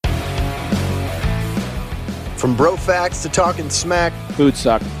From bro facts to talking smack, food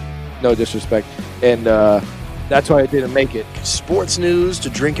sucked. No disrespect. And that's why I didn't make it. Sports news to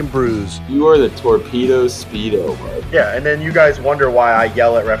drinking brews. You are the torpedo speedo, bud. Yeah, and then you guys wonder why I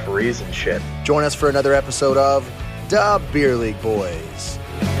yell at referees and shit. Join us for another episode of Da Beer League Boys.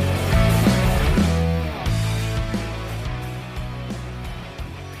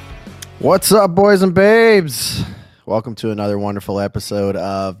 What's up, boys and babes? Welcome to another wonderful episode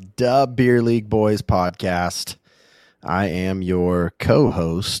of Da Beer League Boys podcast. I am your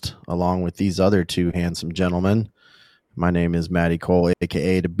co-host, along with these other two handsome gentlemen. My name is Matty Cole,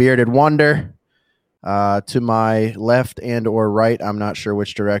 a.k.a. The Bearded Wonder. To my left and or right, I'm not sure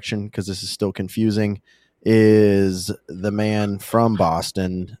which direction because this is still confusing, is the man from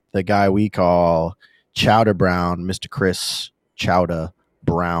Boston, the guy we call Chowder Brown, Mr. Chris Chowder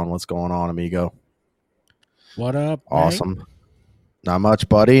Brown. What's going on, amigo? What up? Awesome. Mate? Not much,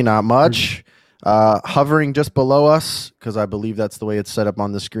 buddy. Not much. Hovering just below us, because I believe that's the way it's set up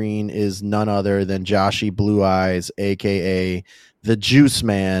on the screen, is none other than Joshy Blue Eyes, a.k.a. the Juice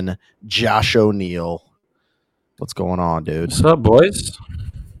Man, Josh O'Neill. What's going on, dude? What's up, boys?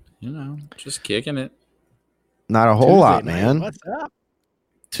 You know, just kicking it. Not a whole Tuesday lot, night. man. What's up?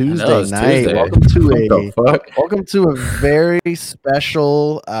 Tuesday night. Tuesday. Welcome to a very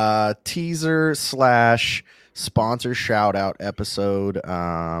special teaser / sponsor shout out episode.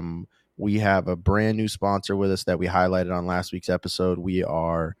 We have a brand new sponsor with us that we highlighted on last week's episode. We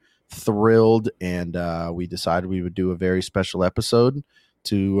are thrilled, and we decided we would do a very special episode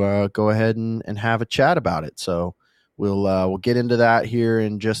to go ahead and have a chat about it. So we'll get into that here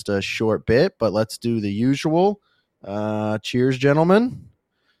in just a short bit, but let's do the usual. Cheers, gentlemen.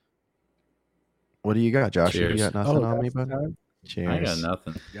 What do you got, Josh? Cheers. You got nothing on me, buddy? Cheers. I got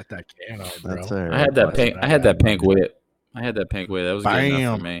nothing. You got that can on, bro. That's all right. I had that pink. I had that pink whip. That was good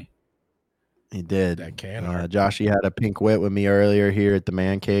enough for me. He did. That can on. Josh, he had a pink wit with me earlier here at the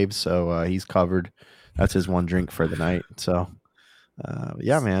man cave, so he's covered. That's his one drink for the night. So,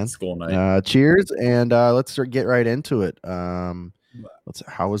 yeah, man. School night. Cheers, and let's get right into it.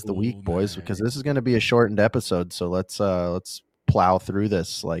 How was the week, boys? Because this is going to be a shortened episode, so let's plow through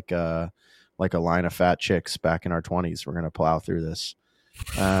this like a line of fat chicks back in our 20s. We're going to plow through this.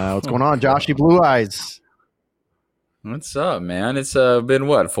 What's going on, Joshy Blue Eyes? What's up, man? It's been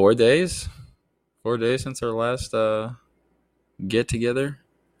what, 4 days? 4 days since our last get together.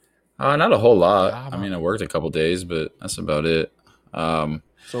 Not a whole lot. I mean, I worked a couple days, but that's about it.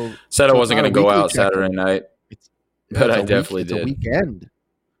 Said I wasn't going to go out Saturday night, but I definitely did. It's a weekend.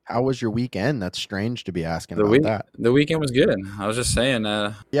 How was your weekend? That's strange to be asking about that. The weekend was good. I was just saying.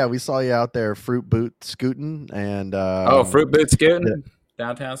 Yeah, we saw you out there fruit boot scooting and. Fruit boot scooting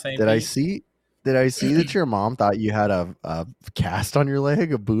downtown St. Did I see that your mom thought you had a cast on your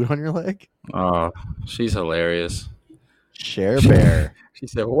leg, a boot on your leg? Oh, she's hilarious. Share Bear. She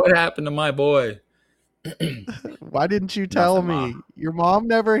said, "What happened to my boy?" Why didn't you tell me? Mom. Your mom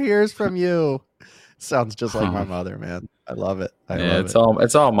never hears from you. Sounds just like my mother, man. I love it. It's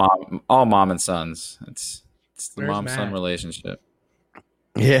all mom and sons. It's the mom-son relationship.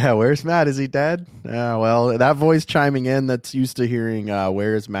 Yeah, where's Matt? Is he dead? Well, that voice chiming in that's used to hearing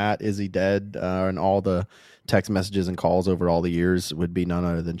where's Matt? Is he dead? And all the text messages and calls over all the years would be none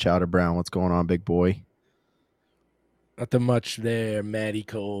other than Chowder Brown. What's going on, big boy? Nothing much there, Matty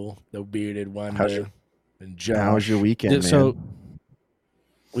Cole, the Bearded Wonder, and Josh. How was your weekend, man? So,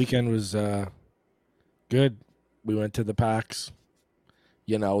 weekend was good. We went to the PAX.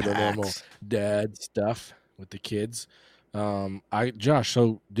 You know, the normal dad stuff with the kids. Josh,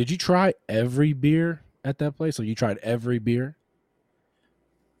 so did you try every beer at that place? So you tried every beer?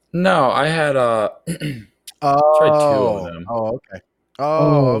 No, I had tried 2 of them. Oh, okay.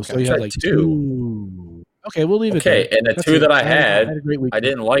 Okay. So you had like 2. Okay, we'll leave it. Okay, and the 2 that I had a great weekend. I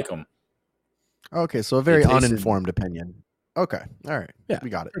didn't like them. Okay, so a very uninformed opinion. Okay, all right. Yeah, we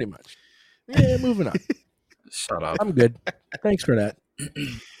got it. Pretty much. Yeah, moving on. Shut up. I'm good. Thanks for that.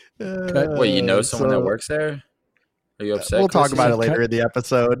 Wait, you know someone that works there? Are you upset? We'll talk about it Chris? later in the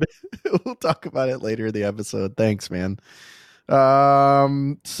episode. We'll talk about it later in the episode. Thanks, man.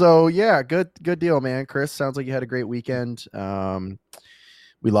 So yeah, good deal, man. Chris, sounds like you had a great weekend.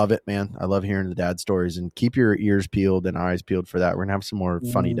 We love it, man. I love hearing the dad stories, and keep your ears peeled and eyes peeled for that. We're gonna have some more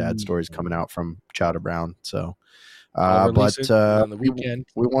funny dad stories coming out from Chowder Brown. So, on the weekend.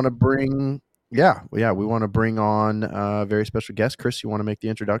 we want to bring, we want to bring on a very special guest. Chris, you want to make the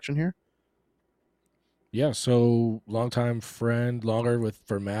introduction here? Yeah, so longtime friend,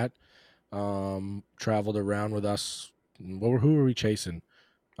 for Matt. Traveled around with us. Who were we chasing?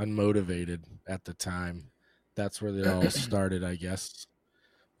 Unmotivated at the time. That's where it all started, I guess.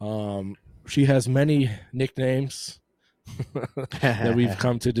 She has many nicknames that we've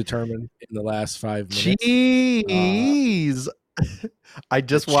come to determine in the last 5 minutes. Cheese. I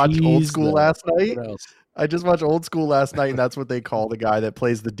just watched Old School last night. What else? I just watched Old School last night, and that's what they call the guy that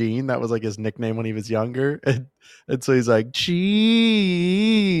plays the dean. That was like his nickname when he was younger. And so he's like,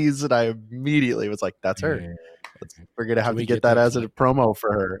 cheese. And I immediately was like, that's her. We're going to have to get that as a promo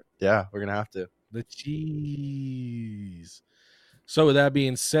for her. Yeah, we're going to have to. The cheese. So with that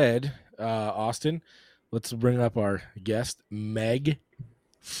being said, Austin, let's bring up our guest, Meg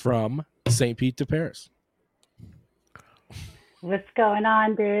from St. Pete de Paris. What's going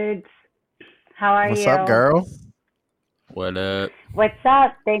on, dudes? How are you? What's up, girl? What up? What's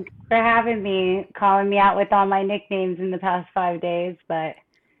up? Thanks for having me, calling me out with all my nicknames in the past 5 days, but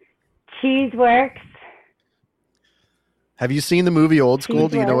cheese works. Have you seen the movie Old School?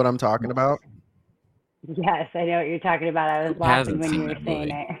 Cheese Do you know works. what I'm talking about? Yes, I know what you're talking about. I was laughing when you were saying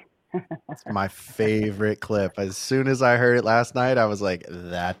it. It's my favorite clip. As soon as I heard it last night, I was like,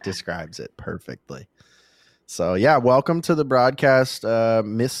 that describes it perfectly. So, yeah, welcome to the broadcast,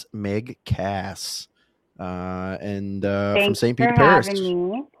 Miss Meg Cass, and from St. Pete de Paris. Thanks for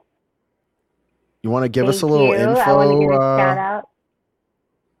having me. You want to give us a Thank little you. info? I want to give a shout out.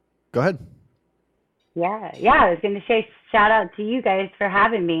 Go ahead. Yeah. I was going to say shout out to you guys for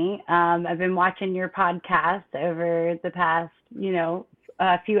having me. I've been watching your podcast over the past,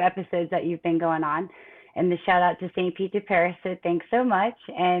 few episodes that you've been going on, and the shout out to St. Pete de Paris. So thanks so much,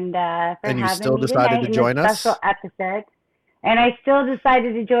 and for And you having still me decided tonight to join in this us? special episode. And I still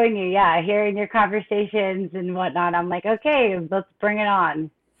decided to join you. Yeah, hearing your conversations and whatnot, I'm like, okay, let's bring it on.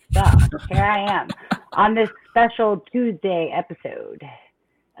 So here I am on this special Tuesday episode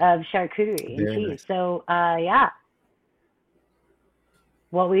of Charcuterie and Very Cheese. nice. So,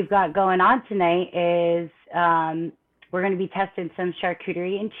 what we've got going on tonight is we're going to be testing some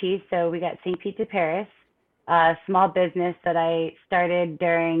charcuterie and cheese. So we got St. Pete de Paris, a small business that I started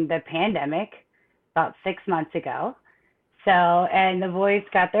during the pandemic about 6 months ago. So, and the boys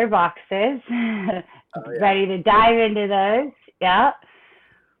got their boxes ready to dive into those. Yeah.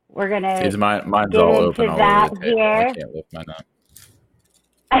 We're going to Mine's get all into open all that over the table. here. I can't lift mine up.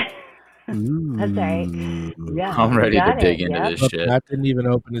 That's right. Yeah, I'm ready you to got dig it. into Yep. this Look, shit. Matt didn't even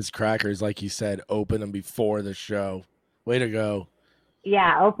open his crackers like he said. Open them before the show. Way to go.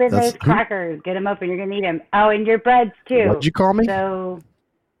 Yeah, open That's- those crackers. Get them open. You're going to need them. Oh, and your breads too. What'd you call me? So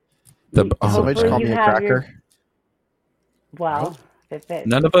Somebody just hopefully called me you a have cracker. well, if it,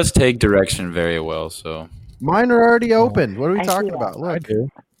 None of us take direction very well, so Mine are already open. What are we I see talking that. about? I Look, do.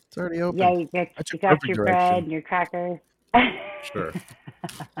 it's already open. yeah, you That's got your perfect your direction. bread and your crackers. sure.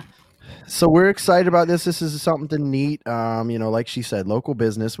 So we're excited about this. This is something neat. Like she said, local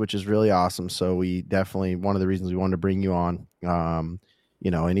business, which is really awesome. So we definitely, one of the reasons we wanted to bring you on,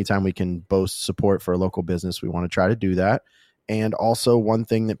 anytime we can boast support for a local business, we want to try to do that. And also one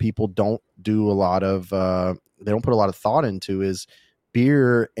thing that people don't do a lot of, they don't put a lot of thought into is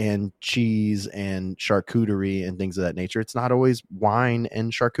beer and cheese and charcuterie and things of that nature. It's not always wine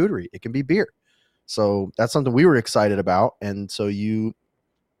and charcuterie. It can be beer. So that's something we were excited about. And so you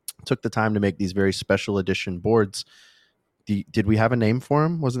took the time to make these very special edition boards. Did we have a name for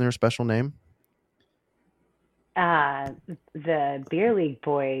them? Wasn't there a special name? The Beer League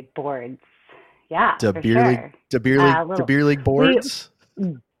boards. Yeah, The for Beer sure. League, the Beer League boards.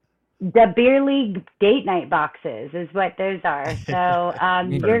 The Beer League date night boxes is what those are. So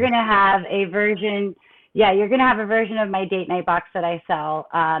you're going to have a version. Yeah, you're going to have a version of my date night box that I sell.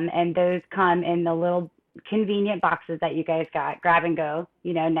 And those come in the little convenient boxes that you guys got. Grab and go,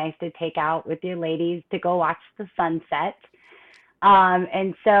 nice to take out with your ladies to go watch the sunset.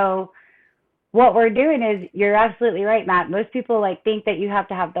 And so what we're doing is, you're absolutely right, Matt. Most people think that you have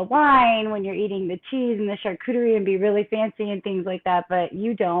to have the wine when you're eating the cheese and the charcuterie and be really fancy and things like that, but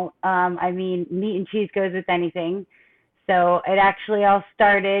you don't. Meat and cheese goes with anything. So it actually all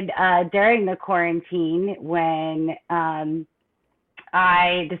started during the quarantine when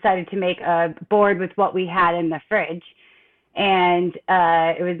I decided to make a board with what we had in the fridge. And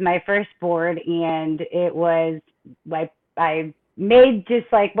it was my first board, and it was I made just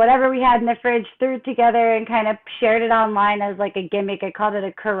whatever we had in the fridge, threw it together and kind of shared it online as a gimmick. I called it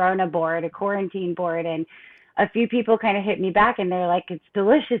a Corona board, a quarantine board. And a few people kind of hit me back and they're like, it's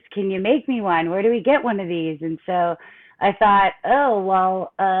delicious. Can you make me one? Where do we get one of these? And so I thought,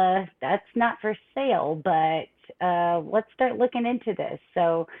 that's not for sale, but let's start looking into this.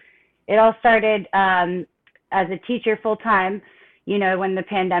 So it all started as a teacher full time. When the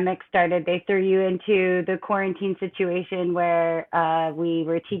pandemic started, they threw you into the quarantine situation where we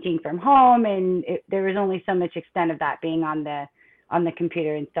were teaching from home, and there was only so much extent of that being on on the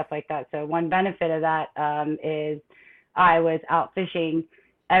computer and stuff like that. So one benefit of that is I was out fishing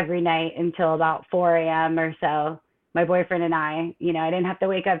every night until about 4 a.m. or so. My boyfriend and I, you know, I didn't have to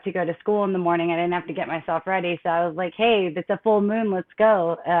wake up to go to school in the morning. I didn't have to get myself ready. So I was like, hey, it's a full moon. Let's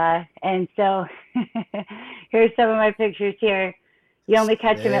go. And so here's some of my pictures here. You only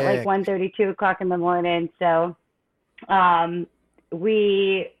catch them at like 1:30, 2 o'clock in the morning. So I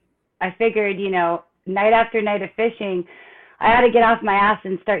figured, you know, night after night of fishing, I had to get off my ass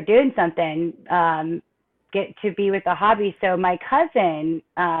and start doing something, get to be with a hobby. So my cousin,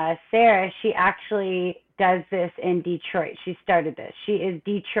 Sarah, she actually does this in Detroit. She started this. She is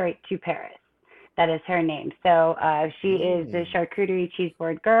Detroit to Paris. That is her name. So she is the charcuterie cheese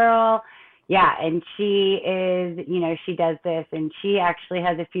board girl. Yeah, and she is, you know, she does this, and she actually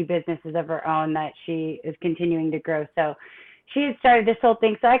has a few businesses of her own that she is continuing to grow. So she had started this whole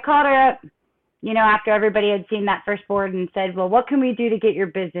thing. So I called her up, you know, after everybody had seen that first board and said, well, what can we do to get your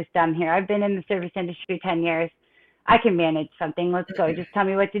business done here? I've been in the service industry 10 years. I can manage something. Let's go. Just tell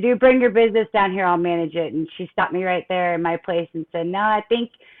me what to do. Bring your business down here. I'll manage it. And she stopped me right there in my place and said, no, I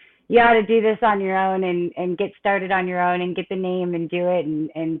think you ought to do this on your own and get started on your own and get the name and do it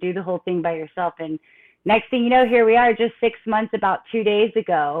and do the whole thing by yourself. And next thing you know, here we are just 6 months, about 2 days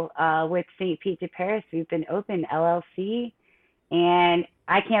ago, with St. Pete de Paris. We've been open LLC. And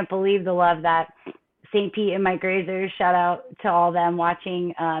I can't believe the love that St. Pete and my grazers, shout out to all them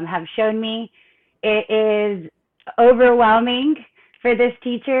watching, have shown me. It is overwhelming for this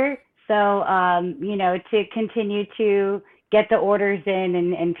teacher. So, you know, to continue to get the orders in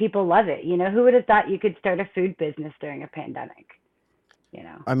and people love it. You know, who would have thought you could start a food business during a pandemic? You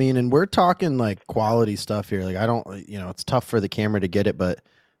know, I mean, and we're talking like quality stuff here. Like, I don't, you know, it's tough for the camera to get it, but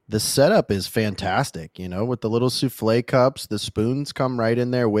the setup is fantastic, you know, with the little souffle cups, the spoons come right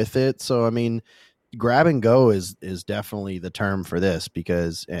in there with it. So, I mean, grab and go is definitely the term for this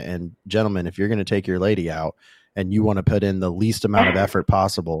because, and gentlemen, if you're going to take your lady out and you want to put in the least amount of effort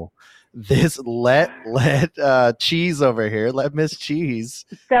possible, this let Cheese over here, let Miss Cheese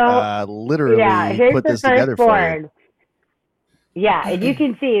literally put this together for you. Yeah, and you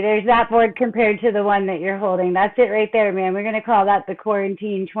can see there's that board compared to the one that you're holding. That's it right there, man. We're going to call that the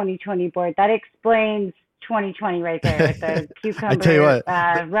Quarantine 2020 board. That explains 2020 right there with the cucumber. I tell you what,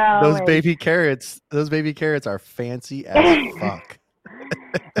 those baby carrots are fancy as fuck.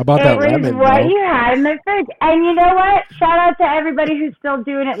 About that lemon, it was what you had in the fridge. And you know what? Shout out to everybody who's still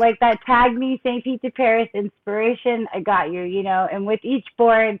doing it. Like that Tag Me St. Pete de Paris inspiration. I got you, you know. And with each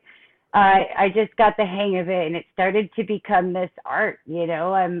board, I just got the hang of it, and it started to become this art, you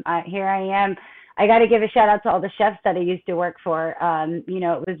know. Here I am. I got to give a shout out to all the chefs that I used to work for. You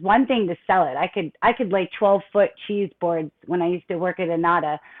know, it was one thing to sell it. I could lay 12-foot cheese boards when I used to work at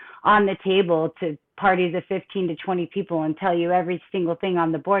Anata on the table to parties of 15 to 20 people and tell you every single thing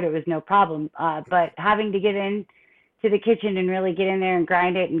on the board. It was no problem. But having to get in to the kitchen and really get in there and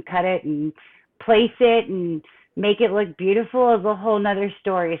grind it and cut it and place it and make it look beautiful is a whole nother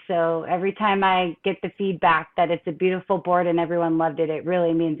story. So every time I get the feedback that it's a beautiful board and everyone loved it, it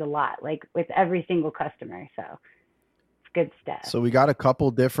really means a lot, like with every single customer. So it's good stuff. So we got a couple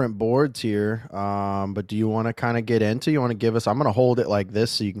different boards here. But do you want to kind of get into, you want to give us, I'm going to hold it like this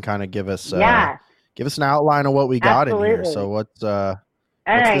so you can kind of give us an outline of what we got in here. So what's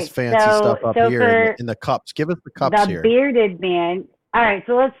this fancy stuff up here in the cups? Give us the cups here. The Bearded Man. All right,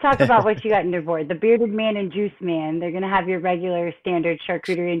 so let's talk about what you got in your board. The Bearded Man and Juice Man, they're going to have your regular standard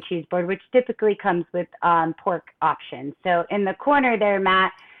charcuterie and cheese board, which typically comes with pork options. So in the corner there,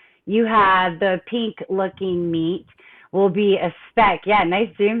 Matt, you have the pink-looking meat will be a speck. Yeah, nice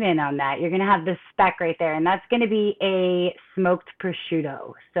zoom in on that. You're going to have the speck right there, and that's going to be a smoked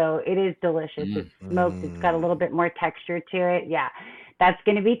prosciutto. So it is delicious. It's smoked. It's got a little bit more texture to it. Yeah, that's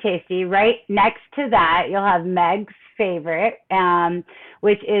going to be tasty. Right next to that, you'll have Meg's favorite,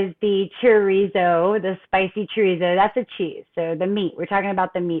 which is the chorizo, the spicy chorizo. That's a cheese. So the meat, we're talking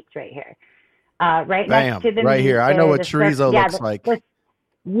about the meats right here. Next to the right meat, here. I know what chorizo looks like.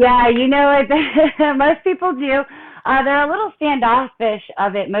 Yeah, you know what? Most people do. They're a little standoffish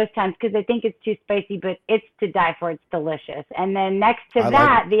of it most times because they think it's too spicy, but it's to die for. It's delicious. And then next to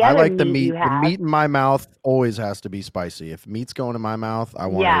the other meat you have. The meat in my mouth always has to be spicy. If meat's going in my mouth, I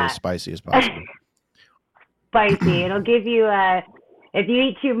want it as spicy as possible. Spicy. It'll give you if you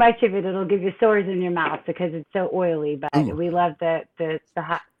eat too much of it, it'll give you sores in your mouth because it's so oily. But we love the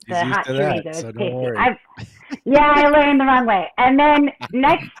hot chorizo. It's tasty. I learned the wrong way. And then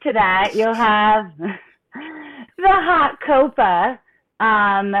next to that, you'll have the hot copa.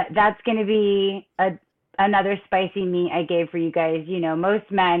 That's going to be a another spicy meat I gave for you guys. You know, most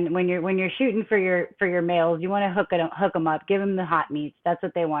men when you're shooting for your males, you want to hook them up, give them the hot meats. That's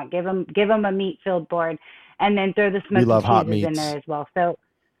what they want. Give them a meat filled board, and then throw the smoky love hot cheeses in meats. there as well. So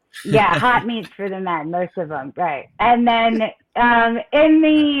yeah, hot meats for the men, most of them, right? And then in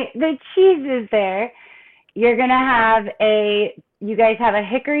the cheeses there, you're gonna have you guys have a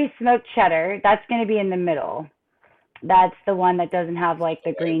hickory smoked cheddar. That's gonna be in the middle. That's the one that doesn't have like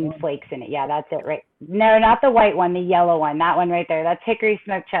the green flakes in it. Yeah, that's it, right? No, not the white one, the yellow one. That one right there. That's hickory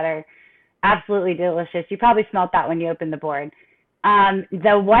smoked cheddar. Absolutely delicious. You probably smelled that when you opened the board.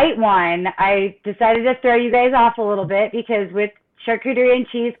 The white one, I decided to throw you guys off a little bit because with charcuterie and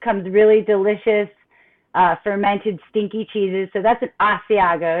cheese comes really delicious fermented stinky cheeses. So that's an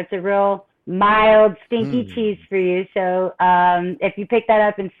Asiago. It's a real mild stinky cheese for you. So if you pick that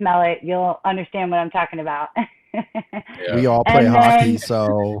up and smell it, you'll understand what I'm talking about. Yeah. We all play And hockey, then-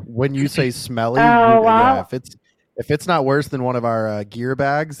 so when you say smelly, Oh, wow. yeah, if it's not worse than one of our gear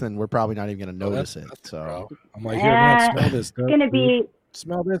bags, then we're probably not even going to notice it. That's So bro. I'm like, here, man, smell this. It's going to be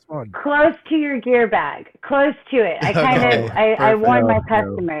Smell this one. close to your gear bag. Close to it. I kind Okay, of, I perfect. warn my No.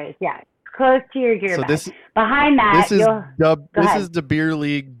 customers. Yeah, close to your gear so bag. this Behind that, this is you'll... the ahead. is the beer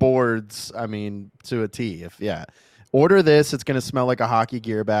league boards. I mean, to a T. Order this, it's going to smell like a hockey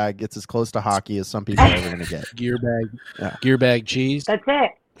gear bag. It's as close to hockey as some people are ever going to get. Gear bag cheese. That's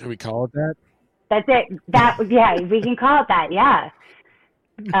it. Can we call it that? That's it. Yeah, we can call it that. Yeah.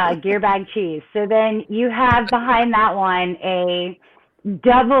 Gear bag cheese. So then you have behind that one a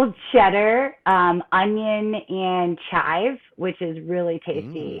double cheddar, onion and chive, which is really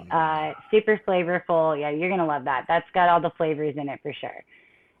tasty. Super flavorful. Yeah, you're going to love that. That's got all the flavors in it for sure.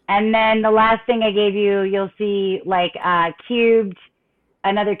 And then the last thing I gave you, you'll see like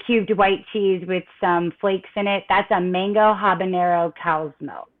another cubed white cheese with some flakes in it. That's a mango habanero cow's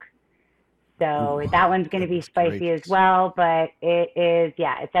milk. So that one's going to be spicy as well, but it is,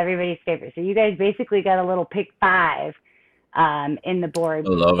 it's everybody's favorite. So you guys basically got a little pick 5 in the board. I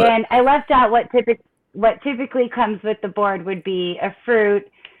love it. And I left out what typically comes with the board would be a fruit,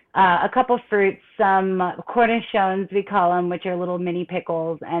 a couple fruits, some cornichons we call them, which are little mini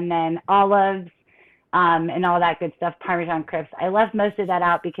pickles, and then olives and all that good stuff, Parmesan crisps. I left most of that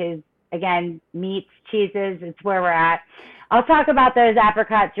out because, again, meats, cheeses, it's where we're at. I'll talk about those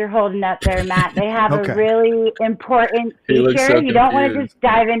apricots you're holding up there, Matt. They have Okay. a really important He looks feature. so You don't want to confused. just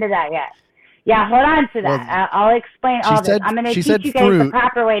dive into that yet. Yeah, hold on to that. Well, I'll explain all this. said- I'm going to she teach said you guys the fruit.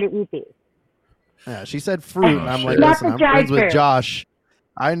 proper way to eat these. Yeah, she said fruit, and I'm like, shit. Not listen, the I'm dried friends with fruit. Josh.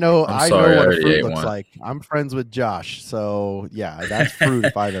 I know I'm sorry, I what a already fruit ate looks one. like. I'm friends with Josh, so yeah, that's fruit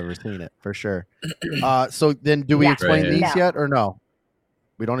if I've ever seen it for sure. So then, do we Yeah. explain Right. these No. yet, or no?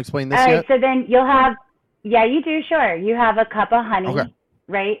 We don't explain this All right, yet. so then you'll have, yeah, you do, sure. You have a cup of honey, Okay.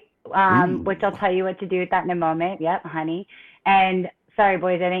 right? Ooh. Which I'll tell you what to do with that in a moment. Yep, honey. And sorry,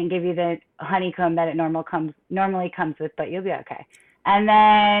 boys, I didn't give you the honeycomb that it normally comes with, but you'll be okay. And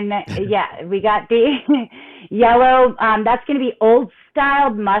then, yeah, we got the yellow. That's going to be old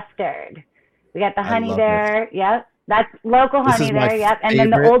styled mustard. We got the I honey love there. Yep, that's local This honey is my there. Yep, and then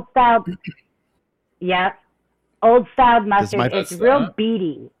the favorite. old styled. Yep, old styled mustard. my- It's What's real that?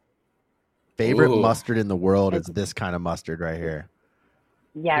 beady. Favorite Ooh. mustard in the world is this kind of mustard right here.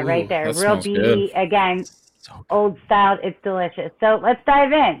 Yeah, Ooh, right there. that Real smells beady. good. Again, So good. old style. It's delicious. So let's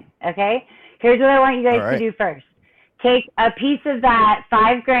dive in. Okay. Here's what I want you guys All right. to do first. Take a piece of that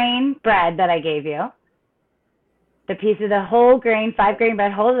 5-grain bread that I gave you. The piece of the whole grain, 5-grain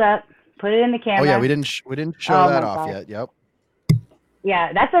bread. Hold it up. Put it in the camera. Oh yeah, we didn't show Oh, that my off God. yet. Yep.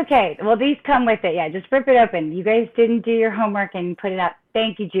 Yeah, that's okay. Well, these come with it. Yeah, just rip it open. You guys didn't do your homework and put it up.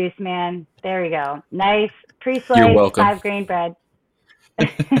 Thank you, Juice Man. There we go. Nice pre-sliced You're welcome. 5-grain bread.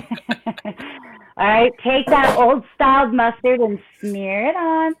 All right, take that old styled mustard and smear it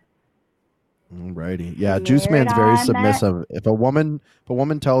on. Alrighty. Yeah, Smear Juice it Man's very on that. submissive. If a woman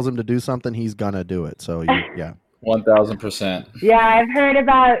tells him to do something, he's gonna do it. So yeah. 1,000%. Yeah, I've heard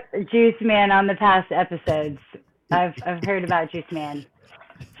about Juice Man on the past episodes. I've heard about Juice Man.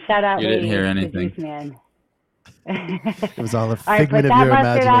 Shout out You didn't ladies hear to anything. Juice Man. It was all a All right, put figment of that your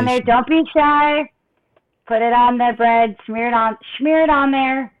mustard on there. imagination. Don't be shy. Put it on the bread. Smear it on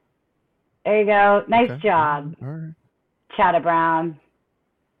there. There you go. Nice Okay. job, All right. Chowder Brown.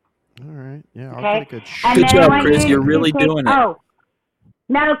 All right. Yeah, I'll Okay. get a good And Good then job, when Chris. you- You're really you take- doing it. Oh,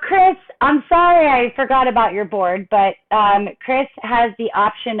 now, Chris, I'm sorry I forgot about your board, but Chris has the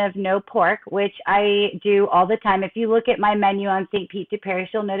option of no pork, which I do all the time. If you look at my menu on St. Pete to Parish,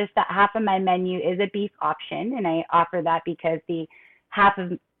 you'll notice that half of my menu is a beef option, and I offer that because the half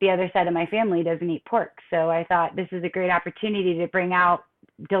of the other side of my family doesn't eat pork. So I thought this is a great opportunity to bring out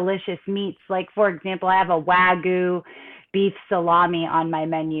delicious meats. Like, for example, I have a Wagyu beef salami on my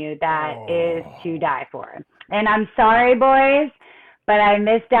menu that is to die for. And I'm sorry, boys, but I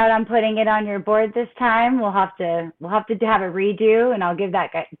missed out on putting it on your board this time. We'll have to have a redo, and I'll give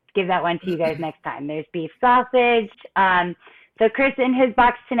that one to you guys next time. There's beef sausage. So Chris in his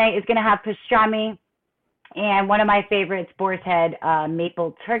box tonight is going to have pastrami and one of my favorites, boar's head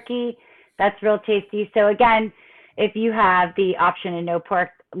maple turkey. That's real tasty. So again, if you have the option of no pork,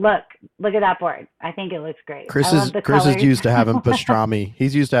 look at that board. I think it looks great. Chris is used to having pastrami.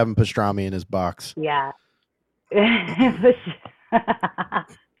 He's used to having pastrami in his box. Yeah.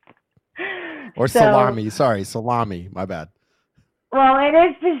 Or salami. Sorry, salami. My bad. Well, it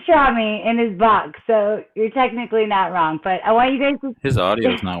is pastrami in his box, so you're technically not wrong. But I want you guys to... His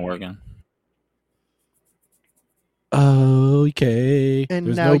audio's not working. Okay. And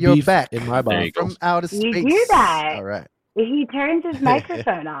There's now no you're beef back in my box. from outer space. You do that. All right. He turns his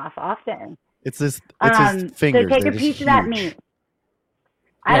microphone off often. It's his fingers. So take They're a just piece of that huge. meat.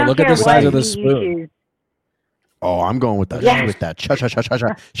 Yeah, I don't look at care the size what of the meat you spoon. choose. Oh, I'm going with that. Yeah. With that chorizo.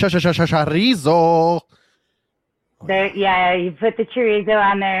 There, yeah, you put the chorizo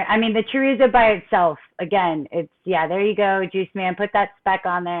on there. I mean, the chorizo by itself, again, there you go, Juice Man. Put that speck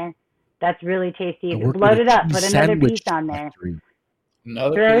on there. That's really tasty. And we're Load it up. cheese Put another sandwich piece on there. factory.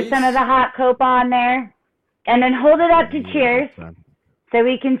 Throw some of the hot copa on there. And then hold it up to cheers so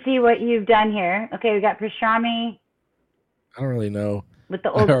we can see what you've done here. Okay, we got pastrami I don't really know. with the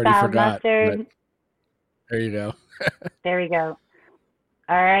I old already style forgot. mustard. but There you go. There we go.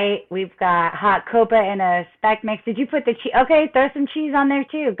 All right, we've got hot copa and a speck mix. Did you put the cheese? Okay, throw some cheese on there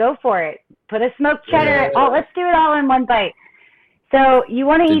too. Go for it. Put a smoked cheddar. Oh, let's do it all in one bite. So you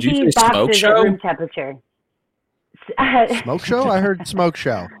want to eat Did you these say smoke boxes show? at room temperature. Smoke show? I heard smoke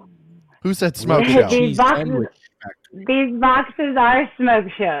show. Who said smoke show? These Cheese boxes, sandwich factory. these boxes are smoke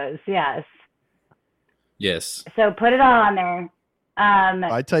shows, yes. Yes. So put it all on there.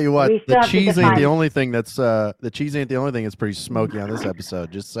 I tell you what, we still the have to cheese ain't define- the only thing that's pretty smoky on this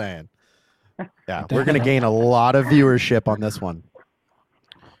episode. Just saying. Yeah, we're gonna gain a lot of viewership on this one.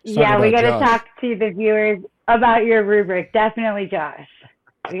 Yeah, we got to Josh. talk to the viewers about your rubric. Definitely, Josh.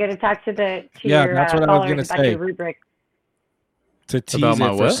 We got to talk to Yeah, that's what I was callers gonna about say. your rubric. To tease About it my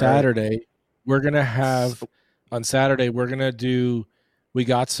for what? Saturday, we're gonna have on Saturday. We're gonna do. We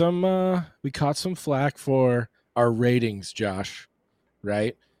got some. We caught some flack for our ratings, Josh.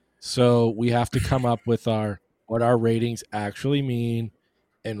 Right. So we have to come up with what our ratings actually mean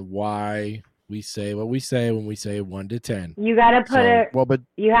and why we say what we say when we say 1 to 10. You got to put So-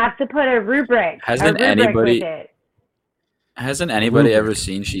 you have to put a rubric. Hasn't a rubric anybody- with it. Hasn't anybody Rubric. ever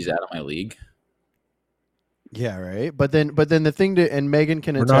seen She's Out of My League? Yeah, right. But then the thing and Megan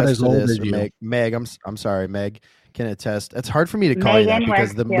can We're not attest as to old this. as you. Meg, I'm sorry, Meg can attest. It's hard for me to call you that Megan because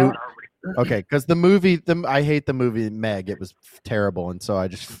works the too. movie. Okay, because the movie, I hate the movie Meg. It was terrible, and so I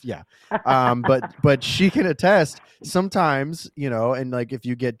just but she can attest. Sometimes, and like if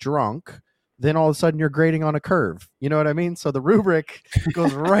you get drunk, then all of a sudden you're grading on a curve. You know what I mean? So the rubric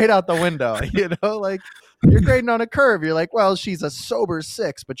goes right out the window. Like you're grading on a curve. You're like, well, she's a sober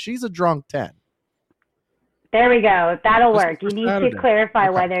 6, but she's a drunk 10. There we go. That'll This is work. for You need Saturday. to clarify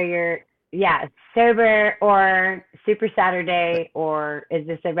Okay. whether you're sober or Super Saturday, or is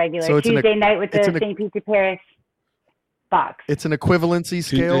this a regular So it's Tuesday night with it's the an- St. Pete to Paris box? It's an equivalency scale, is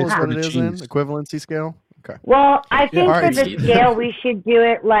Tuesdays what for it the is in cheese. equivalency scale. Okay. Well, I think all for right, the Steve. scale, we should do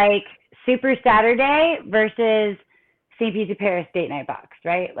it like Super Saturday versus St. Pete to Paris date night box,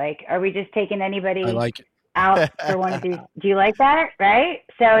 right? Like, are we just taking anybody I like it. out for one of these? Do you like that, right?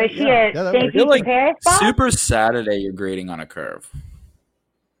 So is she Yeah, a that St. works. Pete to like Paris box? Super Saturday, you're grading on a curve.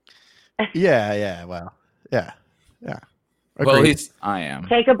 Yeah. Well, yeah. Well, at Agreed. least I am.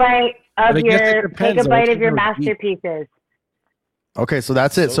 Take a bite But of I guess it your depends, though. It's your gonna be- masterpieces. Okay, so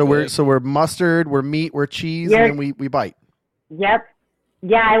that's it. So So good. we're mustard, we're meat, we're cheese, You're- and then we bite. Yep.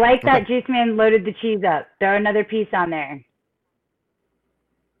 Yeah, I like that Juice Man loaded the cheese up. Throw another piece on there.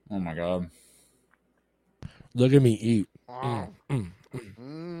 Oh my god. Look at me eat. Mm.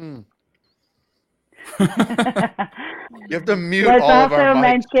 You have to mute Let's all of our also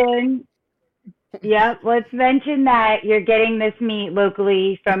mics. mention, let's mention that you're getting this meat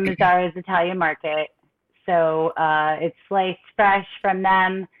locally from Mazzaro's Italian Market. So it's sliced fresh from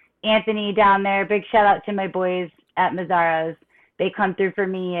them. Anthony down there, big shout out to my boys at Mazzaro's. They come through for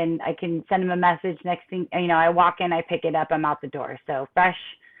me, and I can send them a message. Next thing, I walk in, I pick it up, I'm out the door. So fresh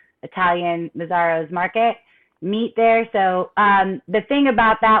Italian Mazzaro's Market meat there. So the thing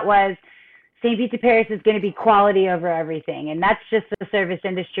about that was St. Pete to Paris is going to be quality over everything. And that's just the service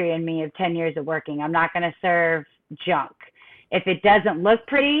industry and me of 10 years of working. I'm not going to serve junk. if it doesn't look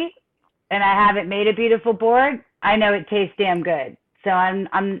pretty and I haven't made a beautiful board, I know it tastes damn good. So I'm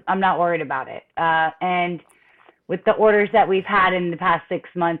not worried about it. And with the orders that we've had in the past 6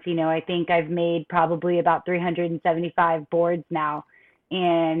 months, I think I've made probably about 375 boards now,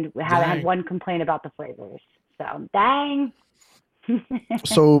 and we haven't had one complaint about the flavors. So dang.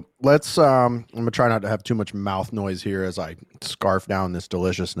 So let's I'm gonna try not to have too much mouth noise here as I scarf down this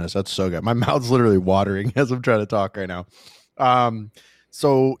deliciousness. That's so good. My mouth's literally watering as I'm trying to talk right now.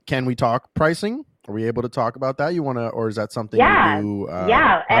 So can we talk pricing? Are we able to talk about that? You want to, or is that something you do?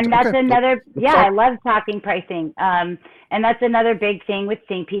 And that's another. I love talking pricing. And that's another big thing with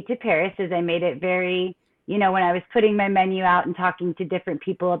St. Pete de Paris is I made it very, when I was putting my menu out and talking to different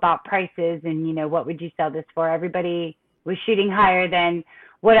people about prices and what would you sell this for? Everybody was shooting higher than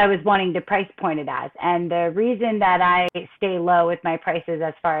what I was wanting to price point it as. And the reason that I stay low with my prices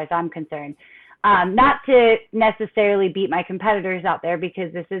as far as I'm concerned, not to necessarily beat my competitors out there,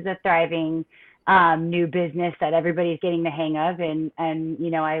 because this is a thriving new business that everybody's getting the hang of, and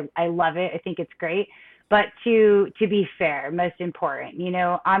I love it. I think it's great. But to be fair, most important,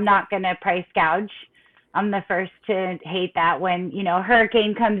 I'm not going to price gouge. I'm the first to hate that when, a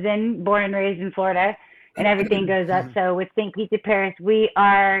hurricane comes in, born and raised in Florida, and everything goes up. So with St. Pete de Paris, we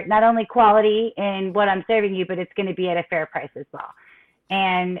are not only quality in what I'm serving you, but it's going to be at a fair price as well.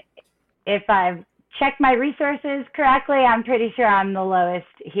 And if I've checked my resources correctly, I'm pretty sure I'm the lowest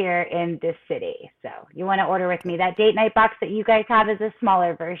here in this city. So you want to order with me. That date night box that you guys have is a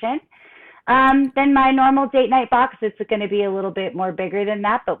smaller version than my normal date night box. It's going to be a little bit more bigger than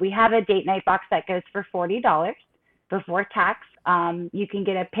that, but we have a date night box that goes for $40 before tax. You can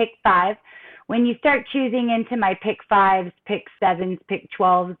get a pick 5. When you start choosing into my pick 5s, pick 7s, pick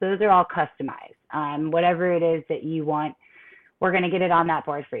 12s, those are all customized. Whatever it is that you want, we're going to get it on that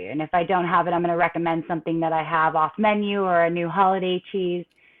board for you. And if I don't have it, I'm going to recommend something that I have off menu or a new holiday cheese.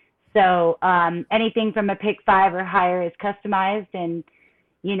 So anything from a pick 5 or higher is customized, and,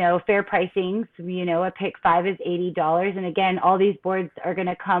 fair pricing. So, a pick 5 is $80. And again, all these boards are going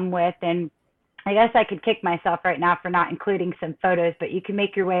to come with, and I guess I could kick myself right now for not including some photos, but you can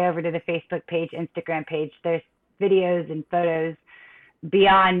make your way over to the Facebook page, Instagram page. There's videos and photos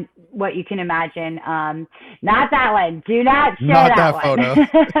beyond what you can imagine. Not that one. Do not show that one. Photo.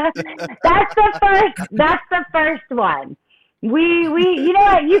 That's the first one. We you know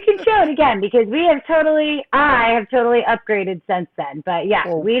what, you can show it again, because I have totally upgraded since then. But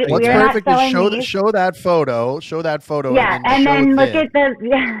yeah, we are not selling these. Show that photo. Yeah, and then look at the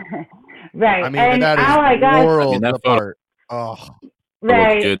right. I mean, and that is my gosh, worlds apart. Oh,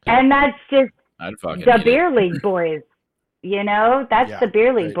 right. And that's just the beer league boys. That's the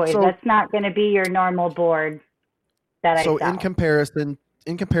beer league boys. So, that's not going to be your normal board that I sell. So in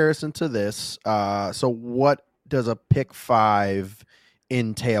comparison to this, so what does a pick 5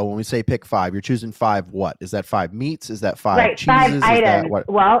 entail? When we say pick 5, you're choosing 5 what? Is that 5 meats? Is that 5 cheeses? 5 items.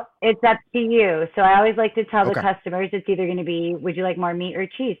 Well, it's up to you. So I always like to tell the customers it's either going to be, would you like more meat or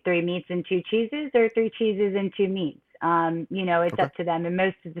cheese? 3 meats and 2 cheeses, or 3 cheeses and 2 meats. It's up to them. And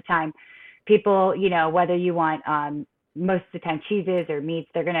most of the time, people, whether you want most of the time cheeses or meats,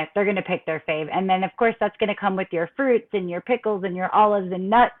 they're gonna pick their fave. And then of course that's gonna come with your fruits and your pickles and your olives and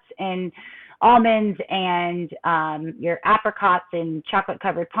nuts and almonds and your apricots and chocolate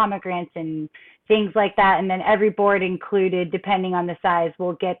covered pomegranates and things like that. And then every board included, depending on the size,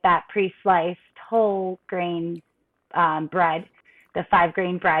 will get that pre-sliced whole grain bread, the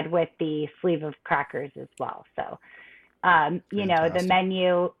 5-grain bread with the sleeve of crackers as well. So the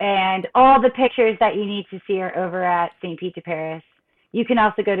menu and all the pictures that you need to see are over at St. Pete de Paris. You can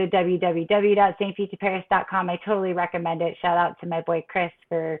also go to www.stpetedeparis.com. I totally recommend it. Shout out to my boy Chris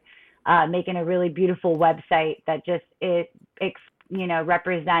for making a really beautiful website that just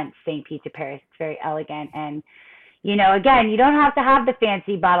represents St. Pete de Paris. It's very elegant. And, again, you don't have to have the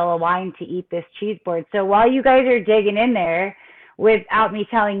fancy bottle of wine to eat this cheese board. So while you guys are digging in there without me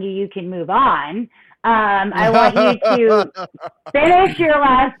telling you can move on, I want you to finish your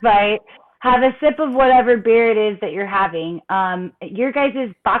last bite, have a sip of whatever beer it is that you're having. Your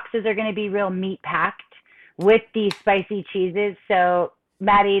guys' boxes are going to be real meat packed with these spicy cheeses. So,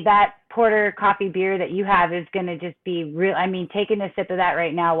 Maddie, that porter coffee beer that you have is going to just be real. I mean, taking a sip of that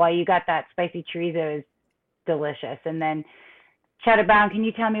right now while you got that spicy chorizo is delicious. And then, Cheddar Brown, can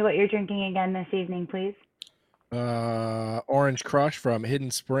you tell me what you're drinking again this evening, please? Orange Crush from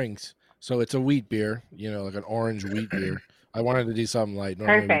Hidden Springs. So it's a wheat beer, like an orange wheat beer. I wanted to do something light.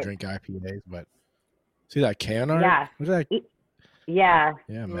 Normally we drink IPAs, but see that can art? Yeah. What's that? Yeah.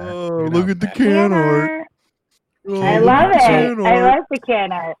 Yeah, man. Oh, look at the can art. Oh, I love it. I love the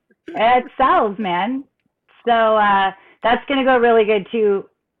can art. It sells, man. So That's going to go really good too,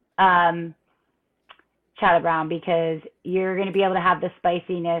 Charlie Brown, because you're going to be able to have the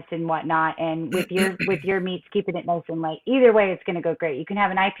spiciness and whatnot, and with your meats, keeping it nice and light. Either way, it's going to go great. You can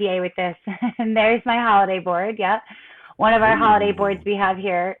have an IPA with this, and there's my holiday board. Yeah, one of our holiday boards we have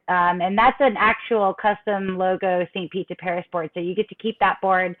here, and that's an actual custom logo St. Pete de Paris board. So you get to keep that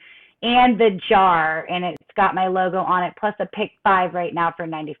board and the jar, and it's got my logo on it, plus a pick 5 right now for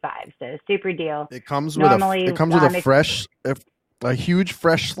 $95. So super deal. It comes with a huge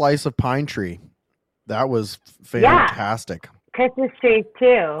fresh slice of pine tree. That was fantastic. Yeah. Christmas trees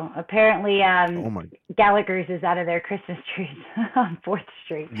too. Apparently, Oh my! Gallagher's is out of their Christmas trees on 4th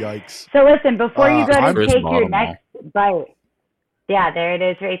Street. Yikes! So listen, before you go to Chris take bought your 'em all. next bite, yeah, there it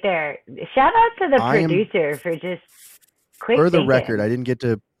is, right there. Shout out to the producer for just quick. For the thinking. record, I didn't get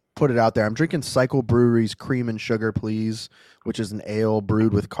to put it out there. I'm drinking Cycle Brewery's Cream and Sugar Please, which is an ale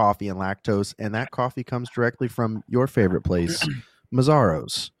brewed with coffee and lactose, and that coffee comes directly from your favorite place,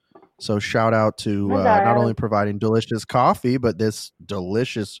 Mazzaro's. So shout out to not only providing delicious coffee, but this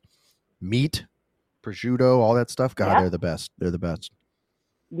delicious meat, prosciutto, all that stuff. God, they're the best. They're the best.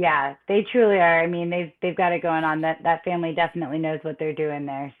 Yeah, they truly are. I mean, they've got it going on. That family definitely knows what they're doing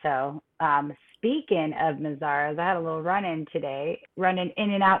there. So, speaking of Mazzaro's, I had a little run-in today, running in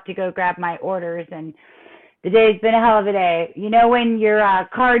and out to go grab my orders, and the day's been a hell of a day. You know when your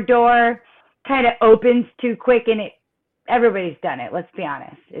car door kind of opens too quick, and everybody's done it. Let's be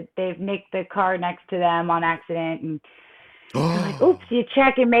honest. They've nicked the car next to them on accident, and they're like, oops, you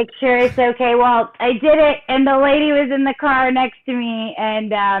check and make sure it's okay. Well, I did it, and the lady was in the car next to me, and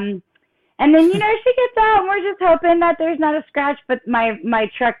then she gets out, and we're just hoping that there's not a scratch, but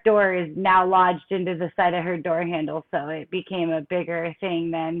my truck door is now lodged into the side of her door handle, so it became a bigger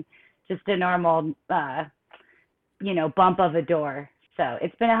thing than just a normal bump of a door. So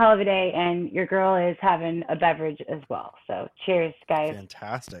it's been a hell of a day, and your girl is having a beverage as well. So cheers, guys.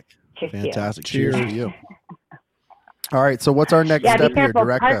 Fantastic. Cheers. Fantastic. Cheers to you. All right. So what's our next step be careful. here?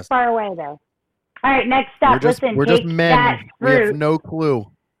 Direct Park us. far away, though. All right, next step. We're just men. That We have fruit. no clue.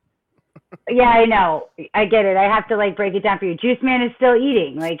 Yeah, I know. I get it. I have to break it down for you. Juice Man is still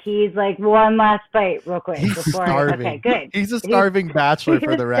eating. He's one last bite real quick. He's before starving. Okay, good. He's a starving bachelor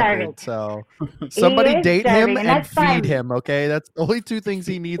for the record. So somebody date him and feed him, okay? That's the only 2 things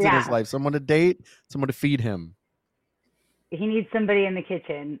he needs in his life. Someone to date, someone to feed him. He needs somebody in the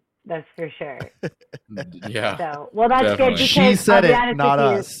kitchen. That's for sure. Yeah. So, that's definitely. good because She said I'll be it, honest not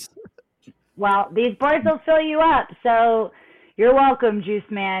with you. us. Well, these boards will fill you up, so you're welcome, Juice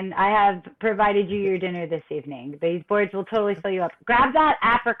Man. I have provided you your dinner this evening. These boards will totally fill you up. Grab that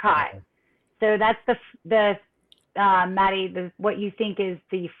apricot. So that's the Maddie, what you think is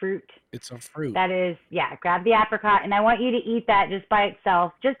the fruit. It's a fruit. That is, grab the apricot, and I want you to eat that just by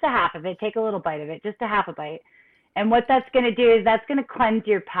itself, just a half of it. Take a little bite of it, just a half a bite. And what that's going to do is that's going to cleanse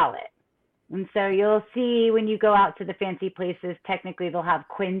your palate. And so you'll see when you go out to the fancy places, technically they'll have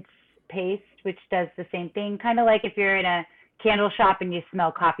quince paste, which does the same thing. Kind of like if you're in a candle shop and you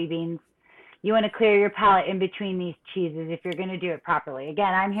smell coffee beans. You want to clear your palate in between these cheeses if you're going to do it properly.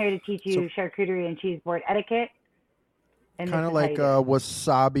 Again, I'm here to teach you charcuterie and cheese board etiquette. Kind of like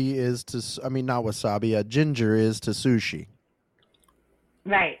wasabi is to, not wasabi, ginger is to sushi.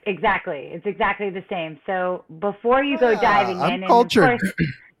 Right, exactly. It's exactly the same. So before you go diving in, I'm cultured. And of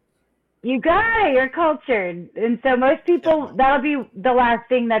course, you got it. You're cultured. And so most people, that'll be the last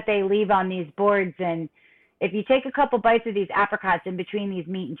thing that they leave on these boards. And if you take a couple bites of these apricots in between these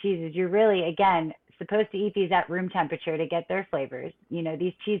meat and cheeses, you're really, again, supposed to eat these at room temperature to get their flavors.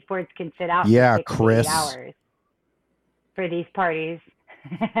 These cheese boards can sit out for 6 to 8 hours for these parties.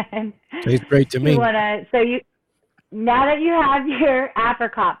 Tastes great to me. Now that you have your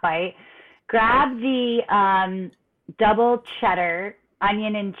apricot bite, grab the double cheddar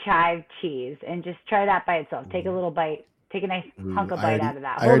onion and chive cheese and just try that by itself. Take a little bite. Take a nice hunk of bite out of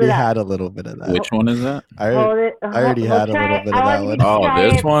that. I already had a little bit of that. Which one is that? I already had a little bit of that one.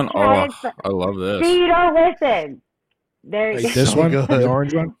 Oh, this one? Oh, I love this. See, you don't listen. There you go. This one? The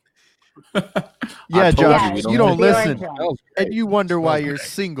orange one? Yeah, Josh, you don't the listen. orange one. And you wonder why you're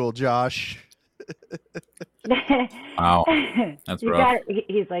single, Josh. Wow. That's rough.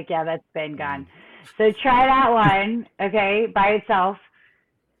 He's like, yeah, that's been gone. So try that one, okay, by itself.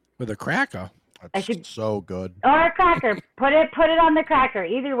 With a cracker. That's so good. Or a cracker. Put it on the cracker.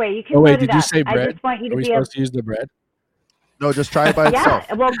 Either way, you can Oh, wait, load did it you up. say bread? I just want you to Are we be able supposed to use the bread? No, just try it by itself.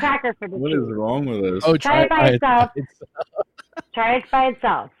 Yeah, well, cracker for the What cheese. is wrong with this? Oh, Try it by itself. Try it by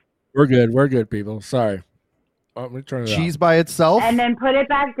itself. We're good, people. Sorry. Oh, let me turn it Cheese by itself. And then put it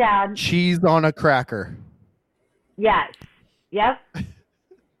back down. Cheese on a cracker. Yes. Yep.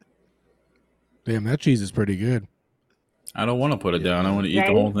 Damn, that cheese is pretty good. I don't want to put it down. I want to eat Right?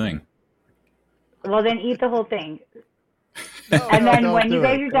 the whole thing. Well, then eat the whole thing. No, And no, then don't when do you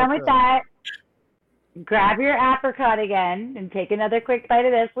guys it. are Don't done do with it. that, grab your apricot again and take another quick bite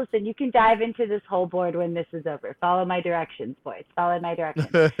of this. Listen, you can dive into this whole board when this is over. Follow my directions, boys. Follow my directions.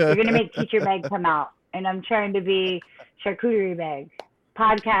 You're going to make Teacher Meg come out. And I'm trying to be Charcuterie Meg,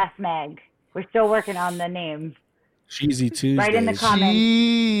 Podcast Meg. We're still working on the name. Cheesy Tuesdays. Write in the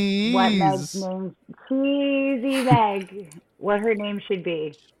comments what Meg's Jeez. name. Cheesy Meg. What her name should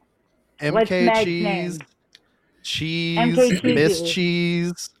be. What's MK Meg's cheese. name? Cheese. MK Miss cheesy.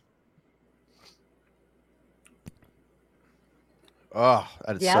 cheese. Oh,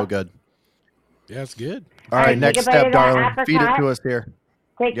 that is so Yep. good. Yeah, it's good. All All right, right, next take a bite step, of that darling. Feed it apricot. to us here.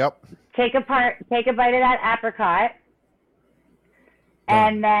 Take Yep. take a bite of that apricot.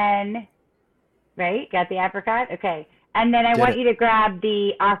 And then right, got the apricot? Okay. And then I Did want it. you to grab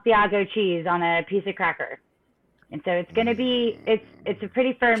the Asiago cheese on a piece of cracker. And so it's gonna be it's a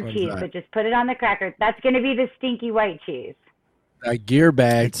pretty firm Which one's cheese, that? so just put it on the cracker. That's gonna be the stinky white cheese. A gear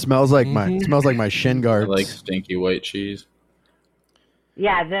bag. It smells like my Mhm. it smells like my shin I guards. like stinky white cheese.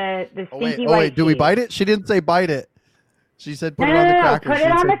 Yeah, the Oh stinky wait, white cheese. do we bite it? She didn't say bite it. She said put No, it on the no, no, cracker. put She it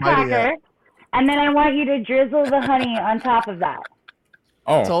didn't on say the bite it yet. cracker. And then I want you to drizzle the honey on top of that.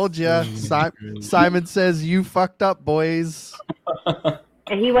 Oh, Told ya. Simon says you fucked up, boys.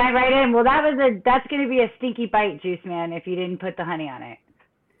 And he went right in. Well, that's going to be a stinky bite, Juice Man, if you didn't put the honey on it.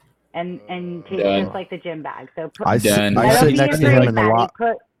 And taste Done. just like the gym bag. So put, I sit, Done. I that'll sit be next to your him great in the bag.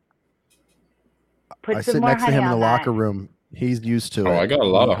 locker. Put I some sit more next to honey him in the on locker that. room. He's used to it. Oh, I got a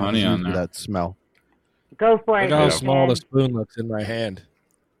lot of He's honey on used to there. that smell. Go for it. Look how Juice small the Man. spoon looks in my hand.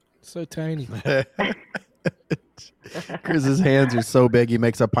 It's so tiny. Chris's hands are so big, he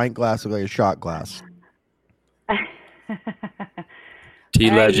makes a pint glass look like a shot glass. T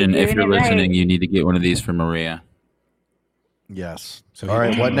All right, Legend, you're if you're doing it right. listening, you need to get one of these for Maria. Yes. So All he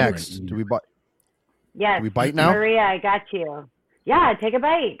right, can what go next? and Do we bite? Yes. Do we bite now? Maria, I got you. Yeah, take a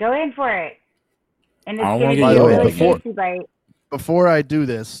bite. Go in for it. And it's I going to wanna be get a yelled really at again. tasty bite. Before I do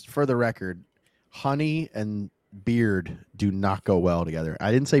this, for the record, honey and beard do not go well together.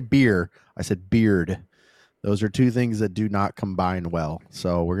 I didn't say beer. I said beard. Those are two things that do not combine well.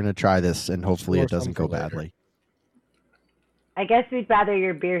 So we're going to try this, and hopefully Or it doesn't go something later. badly. I guess we'd rather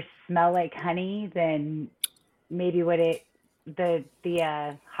your beer smell like honey than maybe what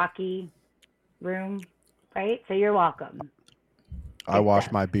the hockey room, right? So you're welcome. I Good wash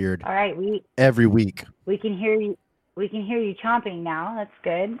stuff. my beard All right, every week. we can hear you. We can hear you chomping now. That's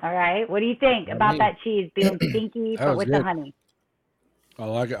good. All right. What do you think about that cheese being stinky That but was with good. the honey? I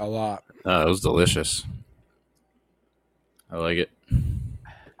like it a lot. It was delicious. I like it.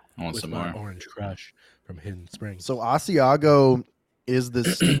 I want With some my more. Orange Crush from Hidden Springs. So Asiago is the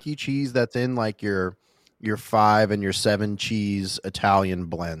stinky cheese that's in like your 5 and your 7 cheese Italian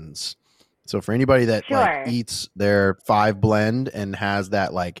blends. So for anybody that Sure. like eats their 5 blend and has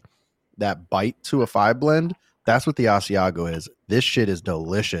that like that bite to a 5 blend, that's what the Asiago is. This shit is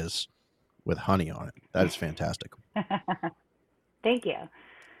delicious with honey on it. That is fantastic. Thank you.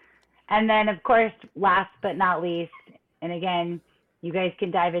 And then, of course, last but not least, and again, you guys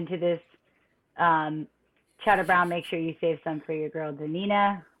can dive into this. Cheddar Brown, make sure you save some for your girl,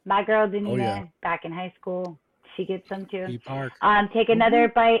 Danina. My girl, Danina, yeah. back in high school. She gets some too. P Park. Take another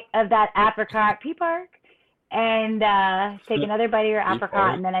bite of that apricot, P-Park, and take another bite of your apricot.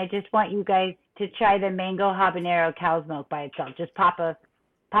 P-Park. And then I just want you guys to try the mango habanero cow's milk by itself. Just pop a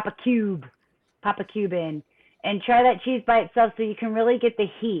cube in, and try that cheese by itself so you can really get the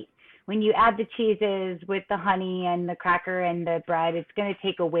heat. When you add the cheeses with the honey and the cracker and the bread, it's going to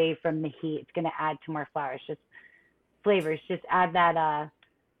take away from the heat. It's going to add to more flavors. Just add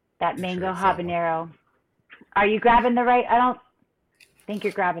that mango habanero. Are you grabbing the right? I don't think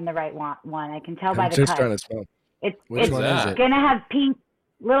you're grabbing the right one. I can tell by I'm the just cut. trying to smell. Which It's one is it? gonna have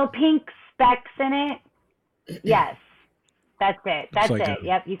little pink specks in it. Yes, that's it. That's like it. a-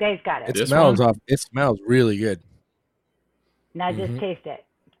 Yep, you guys got it. It This smells one? off. It smells really good. Now just Mhm. taste it.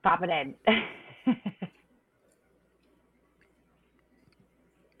 Pop it in.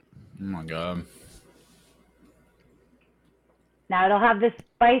 Oh my god. Now it'll have the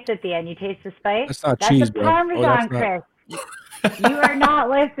spice at the end. You taste the spice? That's not That's cheese, a bro. Parmesan, Oh, that's Chris. You are not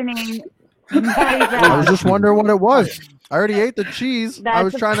listening. I was just wondering what it was. I already ate the cheese. I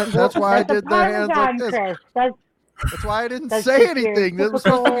was trying to. That's why I did the hands like this. Chris. That's why I didn't That's say just your anything. That was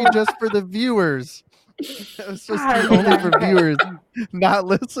supposed to be just for the viewers. It was supposed to be only for viewers, not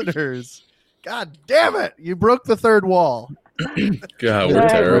listeners. God damn it! You broke the third wall. God, Good, we're we're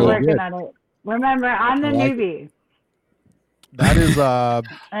terrible. working on it. Remember, I'm the I like newbie. That is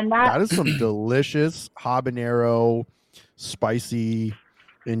And that is some delicious habanero spicy,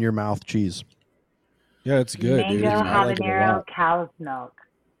 in your mouth cheese. Yeah, it's good, dude. Mango I like it a habanero lot. cow's milk.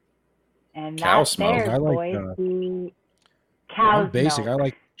 And Cow's that's milk? theirs, I like, boys. The I'm cow's basic. milk. I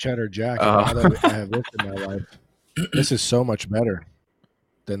like cheddar jack. Oh. Now that I have this in my life, this is so much better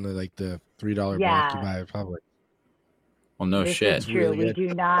than the $3 milk Yeah. you buy at Publix. Well, no This shit. is true. really We good.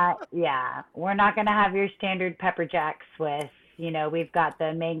 do not, we're not going to have your standard pepper jack Swiss. We've got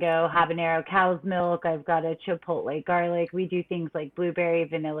the mango habanero cow's milk. I've got a chipotle garlic. We do things like blueberry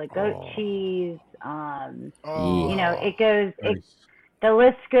vanilla goat cheese. It goes, Nice. the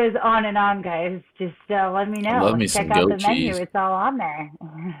list goes on and on, guys. Just let me know. love me Check some out the goat menu. cheese. It's all on there.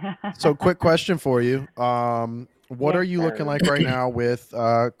 So, quick question for you. What Yes, are you looking sir. like right now with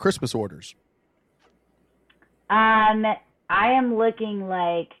Christmas orders? I am looking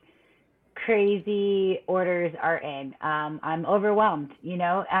like crazy orders are in. I'm overwhelmed,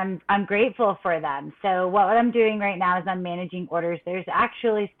 I'm grateful for them. So what I'm doing right now is I'm managing orders. There's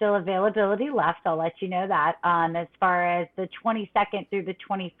actually still availability left. I'll let you know that. As far as the 22nd through the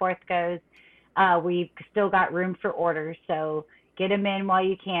 24th goes, we've still got room for orders. So get them in while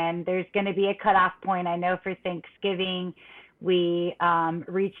you can. There's going to be a cutoff point. I know for Thanksgiving, we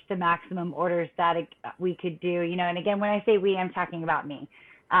reached the maximum orders that we could do, and again, when I say we, I'm talking about me.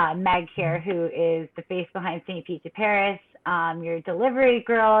 Meg here, who is the face behind St. Pete de Paris, your delivery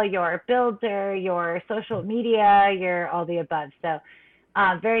girl, your builder, your social media, your all the above. So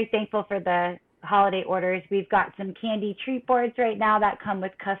very thankful for the holiday orders. We've got some candy treat boards right now that come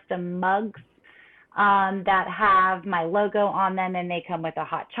with custom mugs that have my logo on them, and they come with a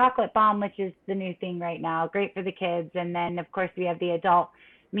hot chocolate bomb, which is the new thing right now. Great for the kids. And then, of course, we have the adult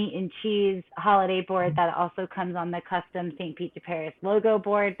meat and cheese holiday board that also comes on the custom St. Pete de Paris logo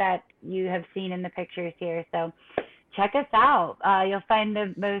board that you have seen in the pictures here. So check us out. You'll find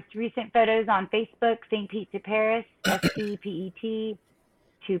the most recent photos on Facebook, St. Pete de Paris, SCPET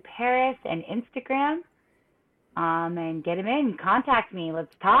to Paris, and Instagram. And get them in. Contact me.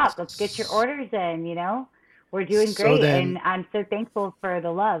 Let's talk. Let's get your orders in. We're doing So great, then- and I'm so thankful for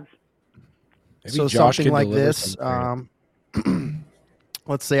the love. Maybe So Josh something can like deliver this. some for you.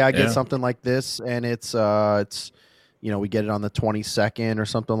 Let's say I get Yeah. something like this, and it's we get it on the 22nd or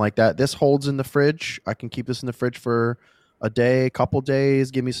something like that. This holds in the fridge. I can keep this in the fridge for a day, couple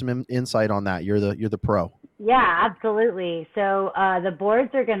days. Give me some insight on that. You're the pro. Yeah, absolutely. So the boards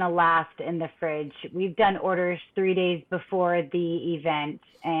are going to last in the fridge. We've done orders 3 days before the event,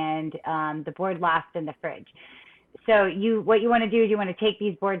 and the board lasts in the fridge. So what you want to do is you want to take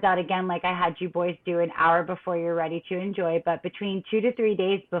these boards out again, like I had you boys do, an hour before you're ready to enjoy. But between 2 to 3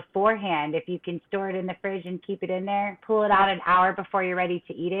 days beforehand, if you can store it in the fridge and keep it in there, pull it out an hour before you're ready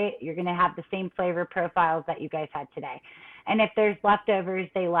to eat it, you're going to have the same flavor profiles that you guys had today. And if there's leftovers,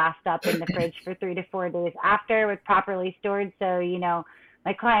 they last up in the fridge for 3 to 4 days after with properly stored. So,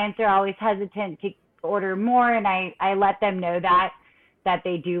 my clients are always hesitant to order more, and I let them know that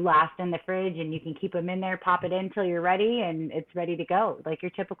they do last in the fridge, and you can keep them in there, pop it in until you're ready, and it's ready to go, like your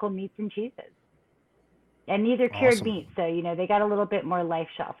typical meats and cheeses. And these are cured Awesome. meats, so, they got a little bit more life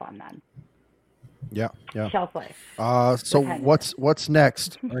shelf on them. Yeah. Shelf life. So Depending. what's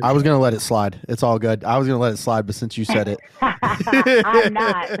next? I was gonna let it slide. It's all good. I was gonna let it slide, but since you said it, I'm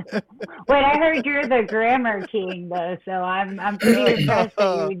not. Wait, I heard you're the grammar king, though, so I'm pretty impressed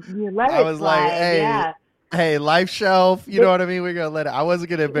that you let it I was slide. like, hey, Yeah. hey, life shelf. You know what I mean? We're gonna let it. I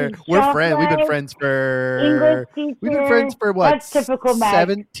wasn't gonna embarrass. We're Shelf friends. We've been life, friends for. English teacher. We've been friends for what? That's typical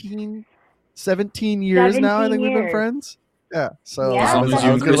Meg. 17 years now. I 17 think we've been years. friends. Yeah. So Yeah, As I long was, as I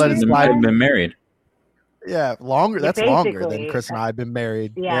you was and gonna Chris let it have slide. been married. Yeah, longer. Yeah, That's longer than basically. Chris and I have been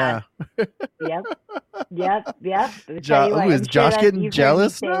married. Yeah. Yep. I'll tell Jo- you what, ooh, is I'm Josh that getting you've heard me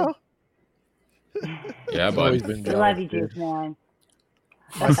jealous say- now? Yeah, I've bud. always been We jealous, love you, dude. Juice Man.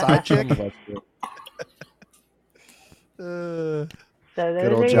 My side chick. Some of us do. Uh, So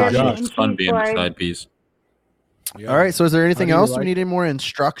Good those old are Josh. your meat It's and fun cheese being the boards. side piece. Yeah. all right. So, is there anything do you else? Do like we need any more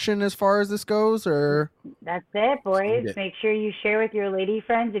instruction as far as this goes, or? That's it, boys. Eat it. Make sure you share with your lady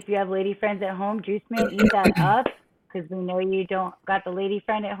friends. If you have lady friends at home, Juice Man, eat that up, because we know you don't got the lady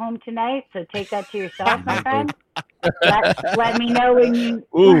friend at home tonight. So take that to yourself, my friend. Let me know when you.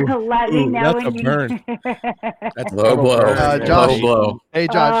 Ooh, let me ooh, know that's when a you. burn. That's Low blow. Josh. Low blow. Hey,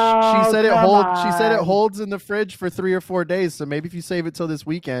 Josh. She Oh, said it come holds. She said it on. holds in the fridge for 3 or 4 days. So maybe if you save it till this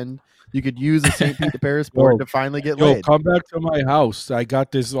weekend, you could use the St. Pete de Paris board to finally get Yo, laid. come back to my house. I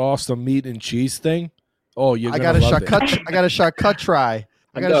got this awesome meat and cheese thing. Oh, you're I gonna got a love it. shot. I got a shot cut try.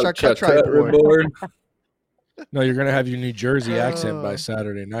 I got a shot cut try board. board. No, you're gonna have your New Jersey accent by Oh.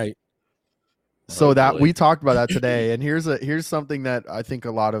 Saturday night. So that Hopefully. we talked about that today, and here's something that I think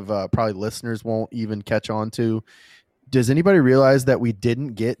a lot of probably listeners won't even catch on to. Does anybody realize that we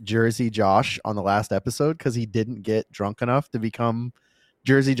didn't get Jersey Josh on the last episode because he didn't get drunk enough to become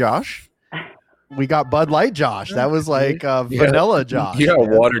Jersey Josh? We got Bud Light Josh. That was like vanilla Josh. You got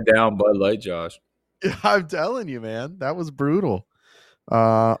man. watered down Bud Light Josh. I'm telling you, man, that was brutal.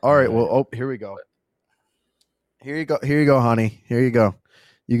 All right, well, here we go. Here you go, honey. Here you go.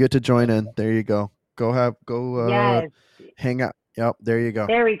 You get to join in. There you go. Yes. Hang out. Yep, there you go.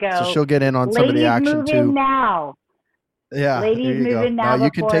 There we go. So she'll get in on some of the action move too. In now. Yeah, Ladies, there you move go. in now. You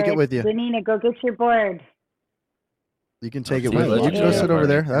can take it with you. Nina, go get your board. You can take it Okay, with you. You let's can go do sit it. over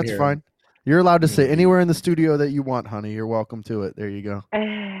there. Right That's here. fine. You're allowed to sit anywhere in the studio that you want, honey. You're welcome to it. There you go.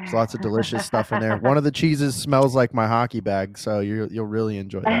 There's lots of delicious stuff in there. One of the cheeses smells like my hockey bag, so you'll really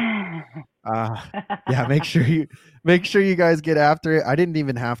enjoy that. Yeah, make sure you guys get after it. I didn't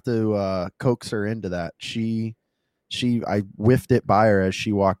even have to coax her into that. I whiffed it by her as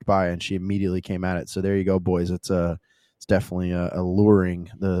she walked by, and she immediately came at it. So there you go, boys. It's definitely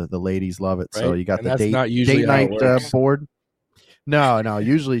alluring. The ladies love it. So Right? you got And the that's not usually date how it night works. board. No.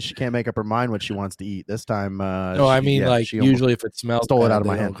 Usually she can't make up her mind what she wants to eat. This time, No, I mean, she almost usually if it smells stole it bad, out of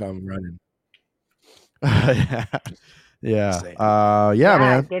my they hand. don't come running. yeah. Same. Yeah,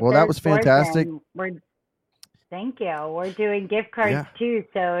 man. get Well, that those was boards fantastic. in. Thank you. We're doing gift cards Yeah. too.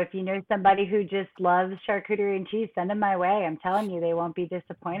 So if you know somebody who just loves charcuterie and cheese, send them my way. I'm telling you, they won't be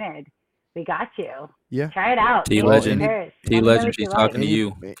disappointed. We got you. Yeah. Try it out. T Maybe Legend. in Paris. T Let me know Legend, what she's you talking like. to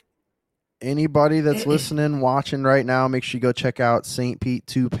you. Anybody that's listening, watching right now, make sure you go check out St. Pete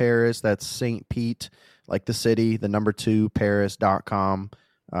 2 Paris. That's St. Pete, like the city, the number 2 Paris.com.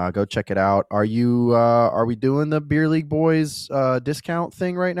 Go check it out. Are we doing the Beer League Boys discount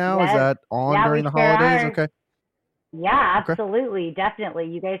thing right now? Yes. Is that on Yeah, during we the sure holidays? are. Okay. Yeah, Okay. absolutely. Definitely.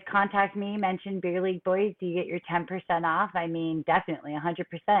 You guys contact me, mention Beer League Boys. You get your 10% off. I mean, definitely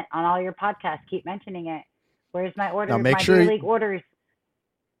 100% on all your podcasts. Keep mentioning it. Where's my order? Now make my sure Beer you- League orders.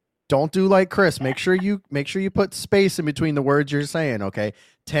 Don't do like Chris. Make sure you put space in between the words you're saying, okay?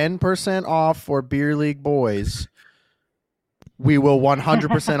 10% off for Beer League Boys. We will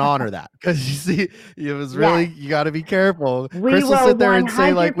 100% honor that, because you see, it was really you got to be careful. We Chris will will sit there and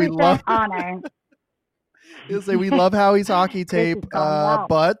say like we 100% love. honor. He'll say we love Howie's hockey Chris is tape, calling out.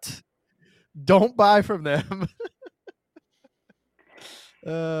 but don't buy from them.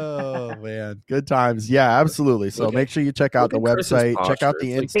 Oh man, good times. Yeah, absolutely. So Look make sure you check out the look at Chris's website, check out posture.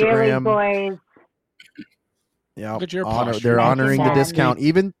 the It's like Beer League Instagram. Boys. Yeah, Look at your posture. they're honoring the Mention discount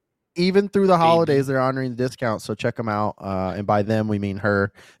even through the Baby. holidays. They're honoring the discount, so check them out. And by them we mean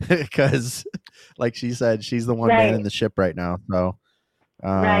her, because like she said, she's the one Right. manning the ship right now. So,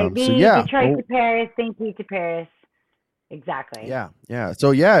 Right. so yeah, Detroit to Paris, St. Pete to Paris. Exactly. yeah.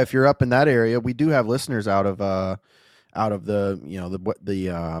 So yeah, if you're up in that area, we do have listeners out of the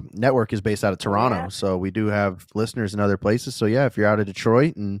the network is based out of Toronto, Yeah. so we do have listeners in other places. So yeah, if you're out of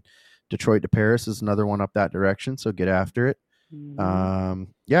Detroit, and Detroit to Paris is another one up that direction, so get after it. Mhm.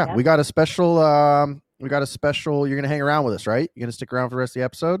 Yeah, we got a special. You're gonna hang around with us, right? You're gonna stick around for the rest of the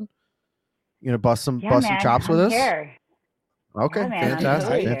episode. You're gonna bust some Yeah, man, chops with I'm us. here. Okay, Yeah, man, I'm fantastic,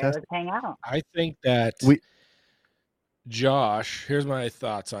 totally here. fantastic. Let's hang out. I think that Josh, here's my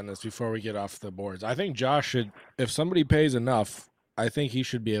thoughts on this before we get off the boards. I think Josh should, if somebody pays enough, I think he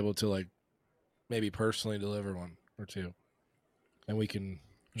should be able to like maybe personally deliver one or two. And we can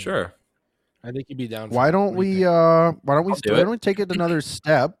Sure. I think he'd be down for Why it. don't What do you we? think? I'll do Why it. don't we take it another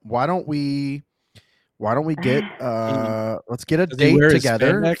step? Why don't we get? Let's get a Does he date wear his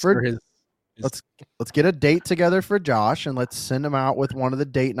together spandex for. or his Let's get a date together for Josh, and let's send him out with one of the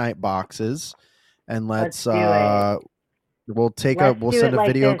date night boxes, and Let's do it. we'll Let's we'll do send it a like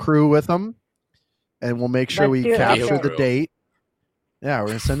video this. crew with them, and we'll make sure Let's we do it like capture the this. date. Yeah, we're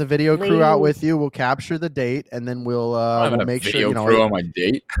gonna send the video crew out Please. with you. We'll capture the date, and then we'll I'm gonna make sure video you know. crew on my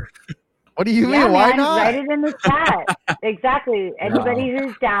date. What do you Yeah, mean? Why man, not? write it in the chat. Exactly. Anybody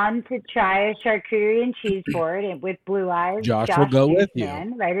who's down to try a charcuterie and cheese board and with blue eyes, Josh will go with you.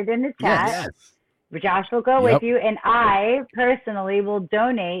 Man, write it in the Yes. chat. Josh will go Yep. with you, and I personally will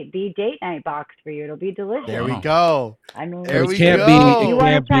donate the date night box for you. It'll be delicious. There we go. I mean, There it we can't go. be you it want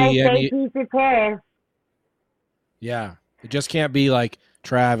can't to try be any St. Pete to Paris? yeah. It just can't be like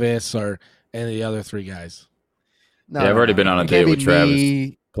Travis or any of the other three guys. No, Yeah, I've already been on a It can't date with be Travis.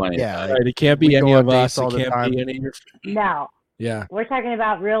 me. Plenty. Yeah, Right, it can't we be any go on of dates us. all It the can't time. be any of your No, yeah. we're talking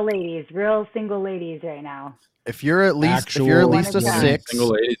about real ladies, real single ladies right now. If you're at least Actual a women. six, Single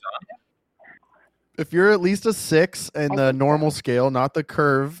ladies on. if you're at least a 6 in I the think normal so. scale, not the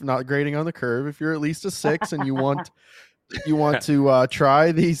curve, not grading on the curve, if you're at least a 6 and you want to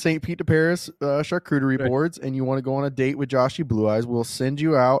try the St. Pete to Paris charcuterie Right. boards, and you want to go on a date with Joshy Blue Eyes, we'll send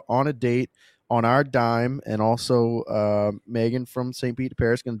you out on a date on our dime, and also Megan from St. Pete de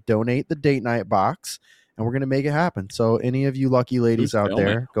Paris is going to donate the date night box, and we're going to make it happen. So any of you lucky ladies out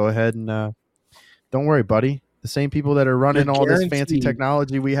there, go ahead and don't worry, buddy. The same people that are running all this fancy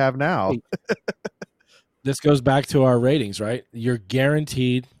technology we have now. This goes back to our ratings, right? You're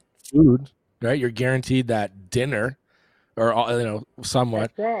guaranteed food, right? You're guaranteed that dinner, or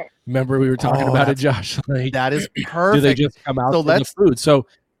somewhat. Remember we were talking about it, Josh. Like, that is perfect. Do they just come out to the food? So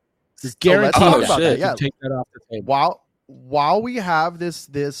it's guaranteed. Take that off the table. While we have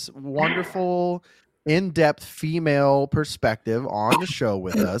this wonderful, in-depth female perspective on the show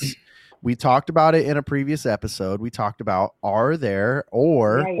with us, we talked about it in a previous episode. We talked about are there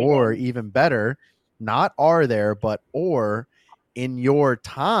or even better, not are there, but or in your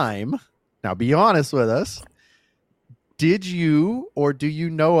time. Now, be honest with us. Did you or do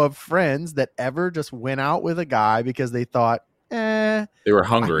you know of friends that ever just went out with a guy because they thought, they were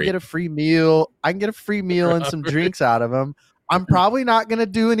hungry? I can get a free meal and some drinks out of him. I'm probably not going to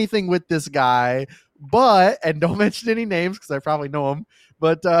do anything with this guy, and don't mention any names because I probably know him.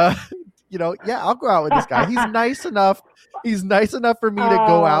 But I'll go out with this guy. He's nice enough. He's nice enough for me to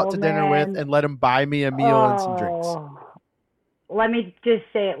go out to dinner with and let him buy me a meal and some drinks. Let me just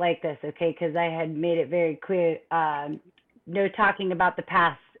say it like this, okay? Because I had made it very clear. No talking about the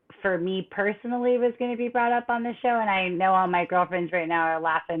past for me personally was going to be brought up on the show. And I know all my girlfriends right now are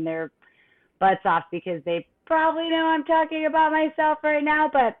laughing their butts off because they probably know I'm talking about myself right now.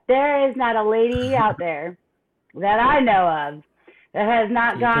 But there is not a lady out there that I know of that has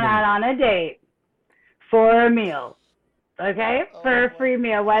not gone out on a date for a meal. Okay? For a free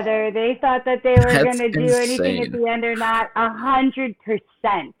meal, whether they thought that they were going to do anything at the end or not, 100%.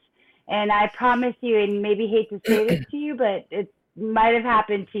 And I promise you, and maybe hate to say this to you, but it might have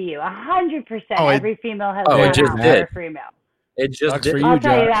happened to you. 100%. Every female has gone out for a free meal. It just did. I'll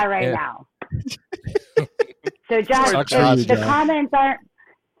tell you that right now. So, Josh,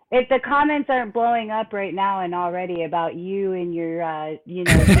 if the comments aren't blowing up right now and already about you and your,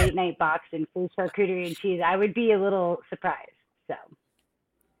 date night box and free charcuterie and cheese, I would be a little surprised. So,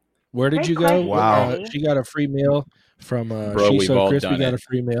 where did you go? Wow, she got a free meal from She's So Crispy. Got a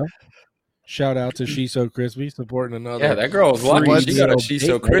free meal. Shout out to She's So Crispy supporting another. Yeah, that girl was lucky. She got a She's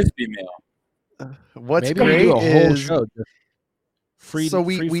So Crispy meal. What's Maybe great do a whole is show. Free. So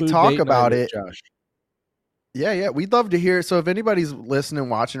we talk about it. Josh. Yeah, we'd love to hear. So if anybody's listening,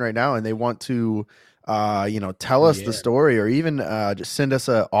 watching right now, and they want to, tell us the story, or even just send us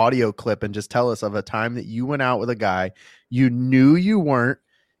an audio clip and just tell us of a time that you went out with a guy, you knew you weren't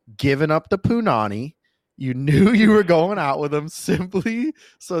giving up the punani, you knew you were going out with him simply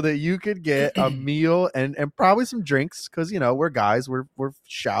so that you could get a meal and probably some drinks, because we're guys, we're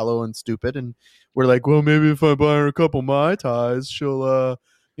shallow and stupid, and we're like, well, maybe if I buy her a couple Mai Tais, she'll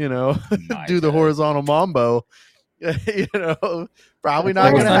do the horizontal mambo. Probably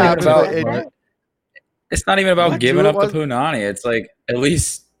not going to happen. It's not even about giving up the punani. It's like, at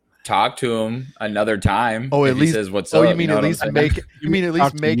least talk to him another time. Oh, at least he says what's up. You mean at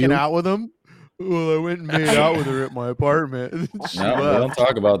least making out with him? Well, I went and made out with her at my apartment. No, we don't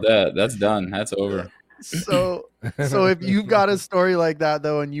talk about that. That's done. That's over. So if you've got a story like that,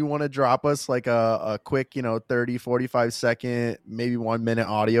 though, and you want to drop us like a quick, 30, 45 second, maybe 1 minute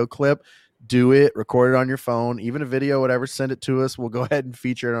audio clip, do it, record it on your phone, even a video, whatever, send it to us. We'll go ahead and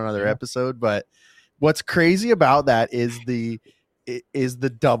feature it on another episode. But what's crazy about that is the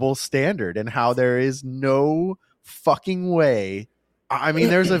double standard, and how there is no fucking way. I mean,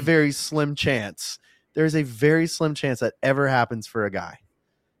 there's a very slim chance. There's a very slim chance that ever happens for a guy.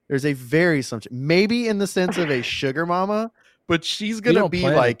 There's a very slim, maybe in the sense of a sugar mama, but she's gonna be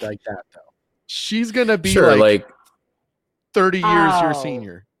like that though. She's gonna be like 30 years your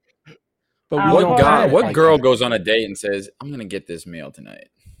senior. But what girl goes on a date and says, "I'm gonna get this meal tonight"?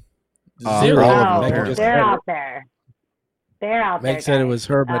 Zero. They're out there. They're out there. Meg said it was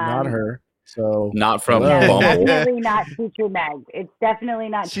her, but not her. So not from Bumble. Definitely not Teacher Meg. It's definitely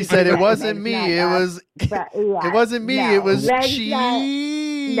not. She said it wasn't me. It was. It wasn't me. It was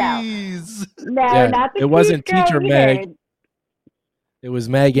cheese. No, not the. It wasn't Teacher Meg. Either. It was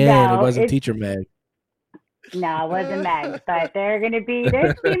Megan. No, it wasn't Teacher Meg. No, it wasn't Meg. But there's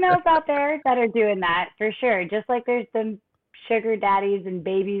females out there that are doing that for sure. Just like there's some sugar daddies and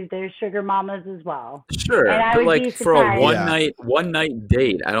babies, there's sugar mamas as well. Sure, but like for a one night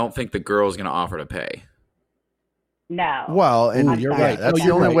date, I don't think the girl's gonna offer to pay. No. Well, and you're right. That's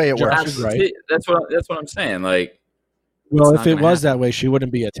the only way it works. Right. That's what I'm saying. Like, well, if it was that way, she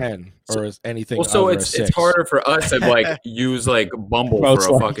wouldn't be a 10 or anything. Well, so it's harder for us to like use like Bumble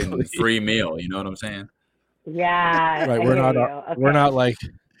for a fucking free meal. You know what I'm saying? Yeah. Right. We're not like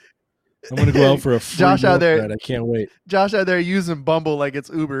I'm gonna go out for a free Josh out meal there. tonight. I can't wait. Josh out there using Bumble like it's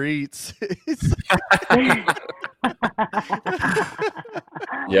Uber Eats. Yep.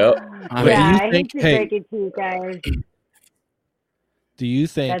 Wait, Yeah, do you I think- hate to hey- break it to you guys. Do you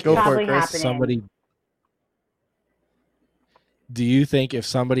think That's Go for it, probably Chris. happening. somebody? Do you think if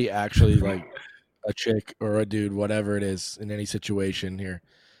somebody actually like a chick or a dude, whatever it is, in any situation here,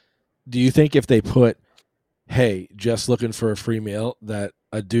 do you think if they put, "Hey, just looking for a free meal," that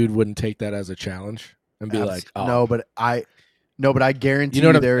a dude wouldn't take that as a challenge and be like, "Oh, no, but I guarantee You know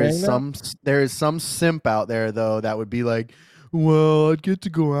what I'm there is saying, some simp out there though that would be like, well, I'd get to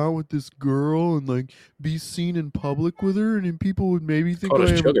go out with this girl and like be seen in public with her, and then people would maybe think called I a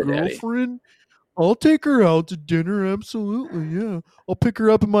have a sugar daddy. girlfriend. I'll take her out to dinner, absolutely, yeah. I'll pick her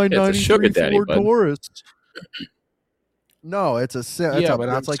up in my Yeah, it's a sugar 93 daddy, Ford bud. Taurus." No, it's a sim. Yeah, It's, but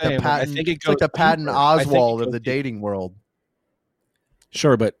I'm it's like saying, the but I Patton. think it It's like goes the Patton deeper. I think it Oswald of goes the deeper. dating world.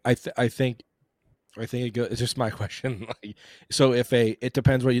 Sure, but I think it goes. It's just my question. Like, so it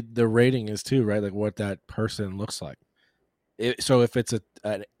depends what the rating is too, right? Like what that person looks like. So if it's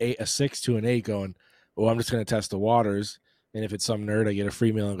a 6 to an 8 going, well, I'm just going to test the waters, and if it's some nerd, I get a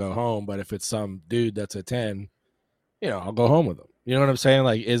free meal and go home. But if it's some dude that's a 10, I'll go home with them. You know what I'm saying?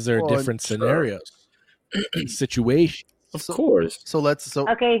 Like, is there Well, different sure. scenarios, situation? Of course.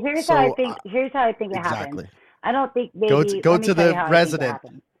 Okay, here's how I think. Here's how I think it exactly. happens. I don't think maybe. Go let to me tell the you how I think it resident.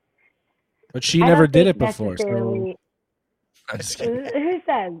 happens. But she I never don't did think it before. So necessarily- I'm just kidding. Who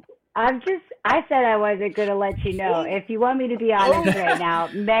said? I said I wasn't going to let you know. If you want me to be honest right now,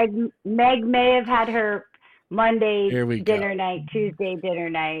 Meg may have had her Monday Here we dinner go. night, Tuesday dinner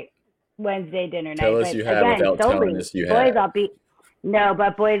night, Wednesday dinner Tell night. us But you have again, without telling solely, us you boys, have.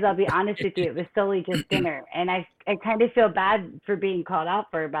 boys, I'll be honest with you. It was solely just dinner, and I kind of feel bad for being called out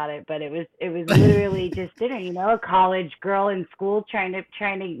about it, but it was literally just dinner. A college girl in school trying to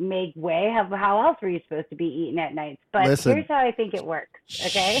make way. How else were you supposed to be eating at nights? But Listen. here's how I think it works.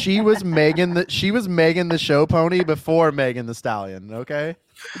 Okay. She was Megan the show pony before Megan the Stallion. Okay,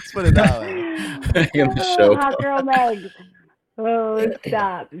 let's put it that way. In the show. Hot girl Meg. Oh,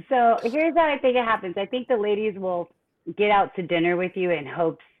 stop. So here's how I think it happens. I think the ladies will get out to dinner with you in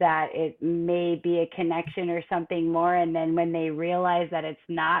hopes that it may be a connection or something more. And then when they realize that it's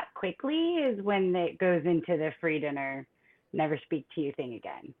not quickly is when it goes into the free dinner, never speak to you thing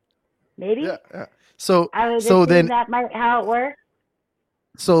again. Maybe? Yeah. So I would so assume then that might how it works.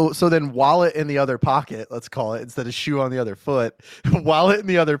 so then wallet in the other pocket, let's call it, instead of shoe on the other foot, wallet in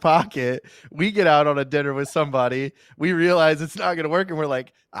the other pocket. We get out on a dinner with somebody. We realize it's not going to work. And we're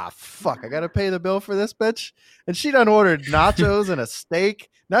like, fuck, I got to pay the bill for this bitch. And she done ordered nachos and a steak.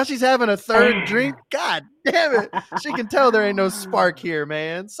 Now she's having a third drink. God damn it. She can tell there ain't no spark here,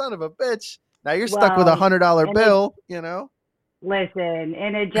 man. Son of a bitch. Now you're stuck with Well, $100 and bill, Listen,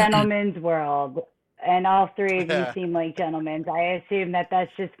 in a gentleman's world, and all three of you Yeah. seem like gentlemen, I assume that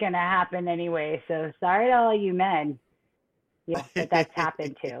that's just going to happen anyway. So sorry to all you men. Yeah, but that's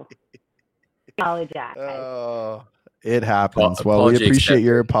happened too. Apologize. Oh, it happens. Well, we Apology appreciate accepted.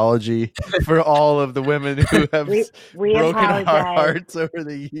 your apology for all of the women who have we broken our apologize. hearts over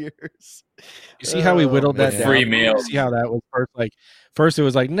the years. You see how we whittled that man. down? Free meal. You see how that was first? Like first, it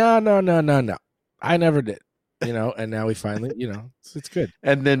was like no, I never did. And now we finally, it's good.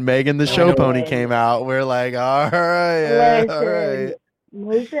 And then Megan the I show know. pony came out. We're like, all right, yeah, all right.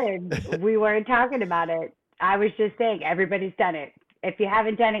 Listen, we weren't talking about it. I was just saying everybody's done it. If you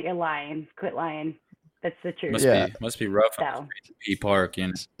haven't done it, you're lying. Quit lying. That's the truth. Must be rough on So. the streets of P Park.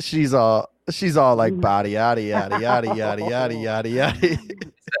 She's all like body yada yada yada yada yada yada yada. That's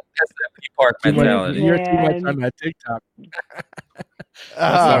that P Park Too much- mentality. You're too much Man. on that TikTok. That's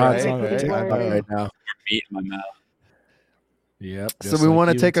All the hot right, song on all right, TikTok all right. right now. Meat in my mouth. Yep. So just we like want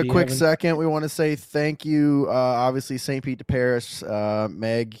to you take a and T quick Evan. second. We want to say thank you. Obviously, St. Pete to Paris.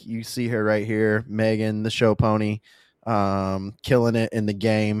 Meg, you see her right here. Megan, the show pony, killing it in the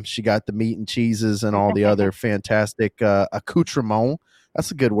game. She got the meat and cheeses and all the other fantastic accoutrement.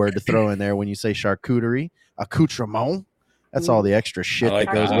 That's a good word to throw in there when you say charcuterie. Accoutrement. That's all the extra shit I like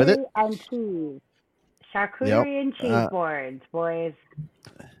that goes that. with it. Charcuterie and cheese. Charcuterie and cheese boards, boys.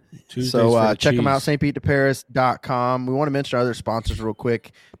 Tuesdays So for the check them out, cheese. stpetoparis.com. We want to mention our other sponsors real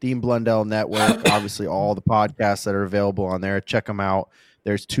quick. Dean Blundell Network, obviously all the podcasts that are available on there. Check them out.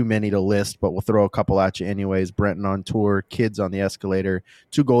 There's too many to list, but we'll throw a couple at you anyways. Brenton on tour, Kids on the Escalator,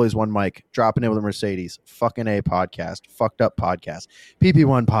 Two Goalies, One Mic, Dropping In with a Mercedes, Fucking A podcast, Fucked Up podcast,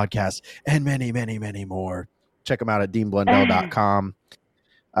 PP1 podcast, and many, many, many more. Check them out at deanblundell.com.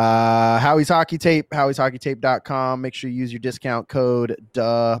 Howie's Hockey Tape, howieshockeytape.com. Make sure you use your discount code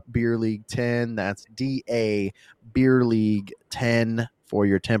DA Beer League 10. That's DA Beer League 10 for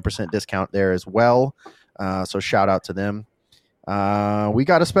your 10% discount there as well. So shout out to them. We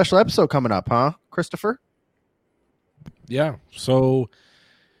got a special episode coming up, huh, Christopher? Yeah. So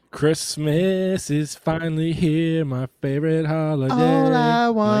Christmas is finally here, my favorite holiday. All I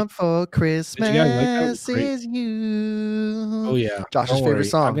want for Christmas Did you guys like that? It was great. is you. Oh yeah, Josh's Don't favorite worry.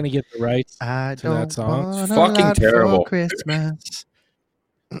 song. I'm gonna get the rights I to don't that song. want It's a fucking lot for terrible. Christmas.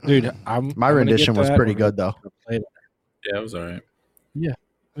 Dude. My I'm gonna rendition get was that. pretty We're gonna good though. play it. Yeah, it was all right. It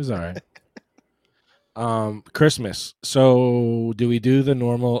was all right. Christmas. So do we do the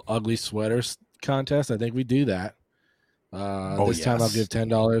normal ugly sweaters contest? I think we do that. This time I'll yes. give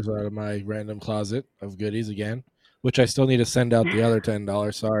 $10 out of my random closet of goodies again, which I still need to send out the other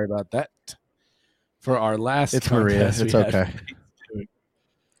 $10. Sorry about that. For our last It's Maria. contest It's we had.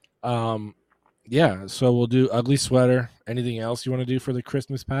 okay. Yeah, so we'll do ugly sweater. Anything else you want to do for the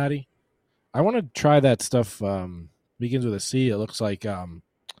Christmas patty? I want to try that stuff. Begins with a C. It looks like the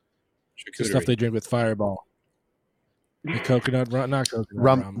stuff they drink with Fireball. The coconut rum, not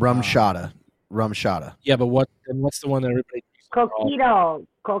coconut Rum shada. Rum shada. Yeah, but what's the one that everybody? Coquito.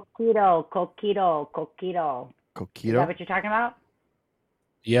 Is that what you're talking about?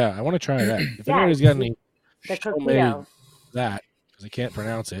 Yeah, I want to try that. If Yeah, anybody's got any The homemade coquito. that, because I can't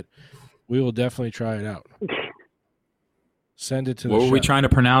pronounce it, we will definitely try it out. Send it to What the were we chef. trying to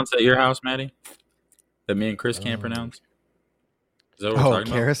pronounce at your house, Maddie? That me and Chris can't pronounce? Is that what we're Oh, talking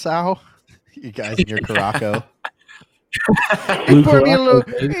about? carousel? You guys in your Caraco. Blue Pour me a little.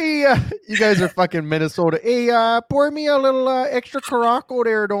 Caraco, baby. Hey, you guys are fucking Minnesota. Hey, pour me a little extra Caraco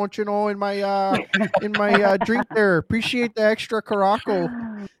there, don't you know, in my drink there. Appreciate the extra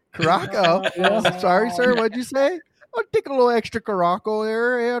Caraco. Caraco. Sorry, sir. What'd you say? I'll take a little extra Caraco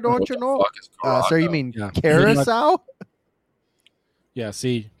there. Yeah, don't What you the know? fuck is Sir, you Caraco? mean Yeah. carousel? Yeah,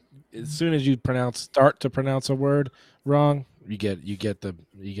 see, as soon as you start to pronounce a word wrong, you get the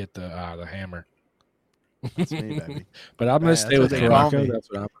hammer. That's me, baby. But I'm gonna Yeah, stay that's with what they call Caraco. me. That's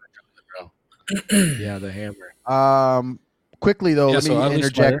what I'm gonna call it, bro. Yeah, the hammer. Quickly though, Yeah, let so me ugly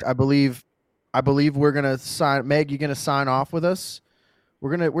interject. sweater. I believe we're gonna sign. Meg, you gonna sign off with us?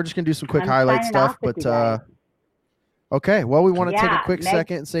 We're just gonna do some quick I'm highlight signing stuff, off with but you guys. okay. Well, we want to take a Yeah, quick Meg,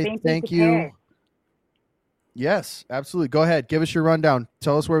 second and say St. thank Pete you. Paris. Yes, absolutely. Go ahead, give us your rundown.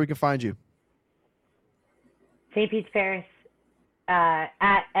 Tell us where we can find you. St. Pete's Paris at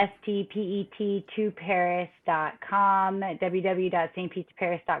stpet2paris.com,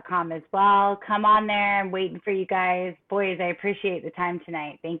 www.stpetesparis.com as well. Come on there. I'm waiting for you guys. Boys, I appreciate the time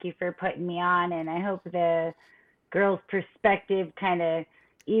tonight. Thank you for putting me on, and I hope the girls' perspective kind of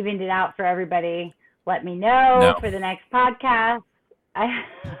evened it out for everybody. Let me know for the next podcast.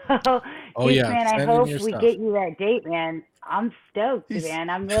 Oh, yeah. Man, I Send in hope your we stuff. get you that date, man. I'm stoked, man.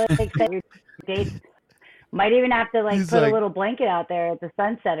 I'm really excited. Date. Might even have to He's put like- a little blanket out there at the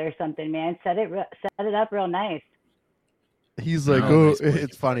sunset or something, man. Set it up real nice. He's like, Oh, oh, nice blanket.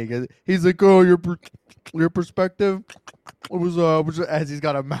 it's funny. 'Cause he's like, oh, your perspective was as he's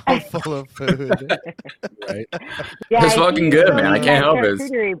got a mouthful of food. Right? Yeah, It's fucking he's good, still man. I eating can't that help it.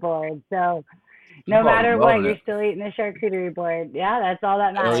 charcuterie board, so no I'm matter what, loving you're it. still eating the charcuterie board. Yeah, that's all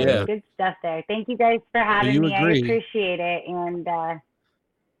that Hell matters. yeah. Good stuff there. Thank you guys for having you me. agree? I appreciate it, and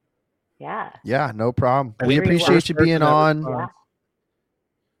yeah. Yeah, no problem. And We you're the appreciate first you being person that on. responds.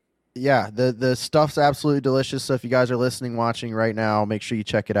 Yeah, the stuff's absolutely delicious. So if you guys are listening, watching right now, make sure you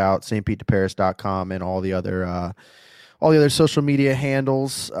check it out, stpetparis.com and all the other social media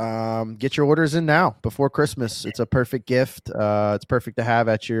handles. Get your orders in now before Christmas. It's a perfect gift. It's perfect to have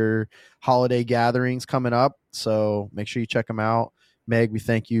at your holiday gatherings coming up. So make sure you check them out. Meg, we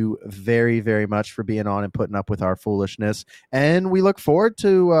thank you very, very much for being on and putting up with our foolishness. And we look forward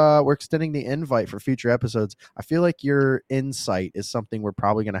to we're extending the invite for future episodes. I feel like your insight is something we're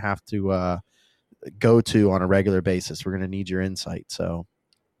probably going to have to go to on a regular basis. We're going to need your insight. So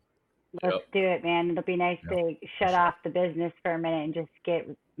Let's do it, man. It'll be nice to shut off the business for a minute and just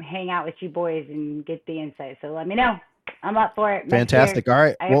hang out with you boys and get the insight. So let me know. I'm up for it. Next fantastic. year. All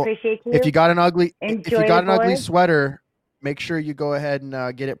right. I Well, appreciate you. if you got an ugly Enjoyable. sweater, make sure you go ahead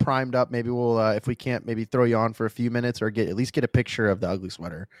and get it primed up. Maybe we'll if we can't, maybe throw you on for a few minutes or at least get a picture of the ugly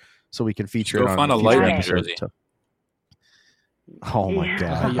sweater so we can feature Go it on find a future lightning episodes. jersey. Oh my Yeah.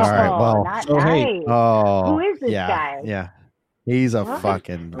 god. Yeah. All right. Well, not so, hey, nice. oh, Who is this yeah, guy? Yeah. He's a What?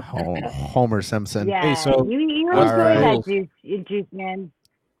 fucking Homer Simpson. Yeah, Hey, so- you enjoy All right. that juice, man.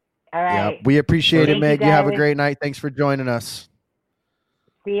 All right. Yep. We appreciate Thank it, you, Meg. You have a guys. great night. Thanks for joining us.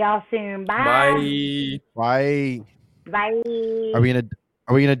 See y'all soon. Bye. Bye. Bye. Bye. Are we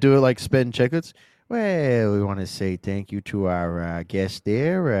gonna do it like spin chicklets? Well, we want to say thank you to our guest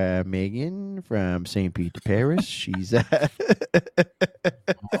there, Megan from St. Pete to Paris. She's Oh,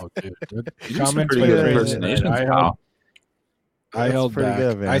 dude. The You do some comments pretty were good crazy, impersonations. man. Wow. I held pretty back.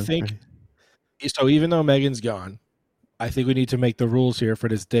 good, man. I think so. Even though Megan's gone, I think we need to make the rules here for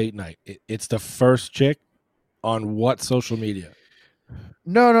this date night. It's the first chick on what social media?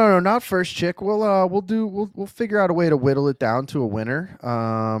 No, not first chick. We'll figure out a way to whittle it down to a winner.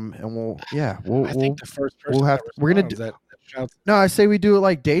 And I think the first person we'll have that we're gonna responds that shouts. No, I say we do it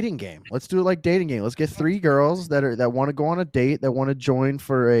like dating game. Let's do it like dating game. Let's get 3 girls that want to go on a date, that want to join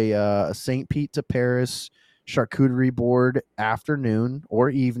for a St. Pete to Paris charcuterie board afternoon or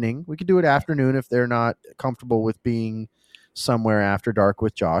evening. We could do it afternoon if they're not comfortable with being somewhere after dark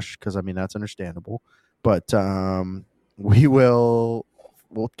with Josh, because I mean that's understandable. But we'll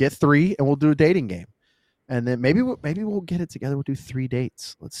get 3 and we'll do a dating game, and then maybe we'll get it together. We'll do 3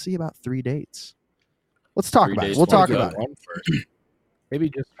 dates. Let's see about 3 dates. Let's talk 3 about it. dates We'll before talk we go. about it. One first. Maybe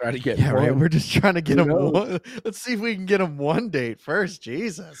just try to get Yeah, right. one. We're just trying to get Who him knows? one. Let's see if we can get him one date first.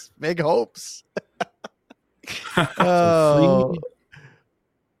 Jesus, big hopes. Oh,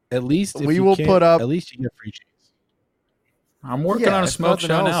 At least if We you will can't- put up- At least you get free cheese. I'm working Yeah, on a if smoke nothing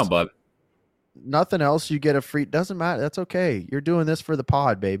show now, else- bud. nothing else. You get a free. Doesn't matter. That's okay. You're doing this for the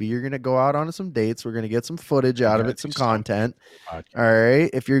pod, baby. You're gonna go out on some dates. We're gonna get some footage out of gotta it, some do something. content. Podcast. All right.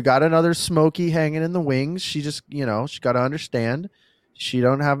 If you got another Smokey hanging in the wings, she just, she got to understand. She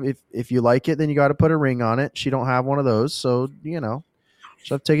don't have. If you like it, then you got to put a ring on it. She don't have one of those, so she'll have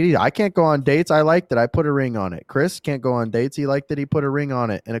to take it easy. I can't go on dates. I like that I put a ring on it. Chris can't go on dates. He liked that he put a ring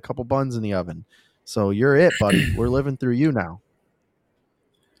on it and a couple buns in the oven. So you're it, buddy. We're living through you now.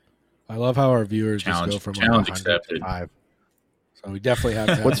 I love how our viewers just Challenge- go from challenge 100 accepted. to 5. So we definitely have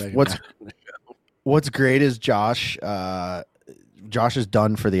to have What's- Megan what's- back on the show. What's great is Josh. Josh is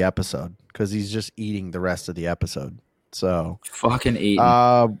done for the episode because he's just eating the rest of the episode. So, Fucking eating.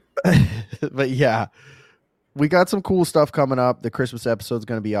 but yeah, we got some cool stuff coming up. The Christmas episode is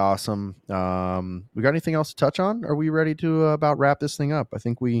going to be awesome. We got anything else to touch on? Are we ready to about wrap this thing up? I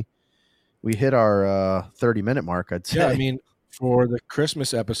think we hit our 30-minute mark. I'd say. Yeah, I mean, for the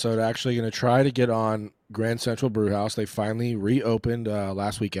Christmas episode, actually going to try to get on Grand Central Brew House. They finally reopened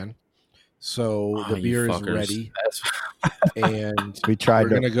last weekend. So Oh, the you beer is fuckers. ready. That's- And we tried we're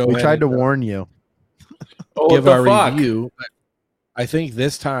to gonna go we ahead tried to and, warn you. Oh, give what our the fuck? review. But I think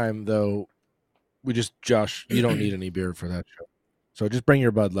this time, though, Josh, you don't need any beer for that show. So just bring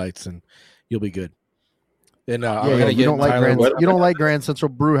your Bud Lights and you'll be good. And I'm Yeah, going to you get don't like Tyler. you don't like Grand Central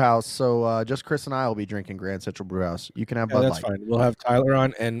Brew House, so just Chris and I will be drinking Grand Central Brew House. You can have Yeah, Bud that's Light. fine. We'll have Tyler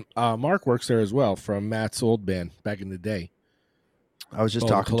on. And Mark works there as well from Matt's old band back in the day. I was just Oh,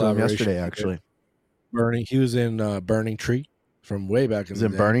 the talking to him collaboration yesterday, we did. actually. He was in Burning Tree from way back He in was the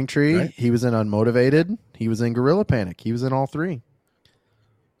in day. Burning Tree. right? He was in Unmotivated. He was in Gorilla Panic. He was in all 3.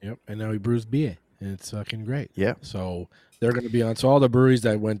 Yep. And now he brews beer. And it's fucking great. Yeah. So they're going to be on. So all the breweries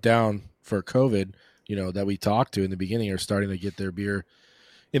that went down for COVID, that we talked to in the beginning are starting to get their beer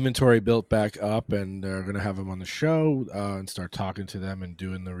inventory built back up, and they're going to have them on the show and start talking to them and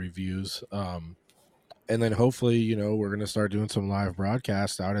doing the reviews. And then hopefully, we're going to start doing some live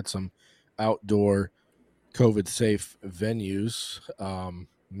broadcasts out at some outdoor COVID safe venues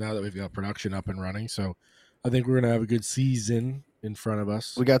now that we've got production up and running. So I think we're going to have a good season in front of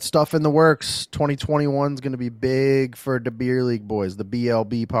us. We got stuff in the works. 2021 is going to be big for the Beer League Boys, the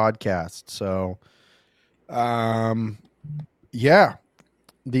BLB podcast. So, yeah,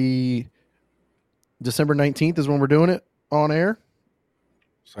 the December 19th is when we're doing it on air.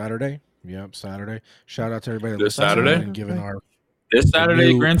 Saturday. Yep, Saturday. Shout out to everybody This listening Saturday? and giving our This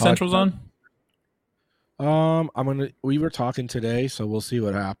Saturday, new Grand podcast. Central's on? we were talking today, so we'll see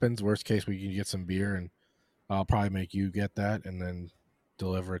what happens. Worst case, we can get some beer, and I'll probably make you get that and then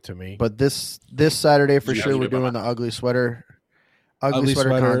deliver it to me. But this Saturday for Yeah, sure, you we're do, doing the ugly sweater Ugly Sweater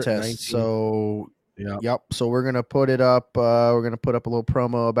contest. 19. So yeah, yep. So we're gonna put it up. We're gonna put up a little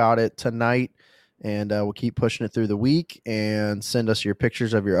promo about it tonight, and we'll keep pushing it through the week. And send us your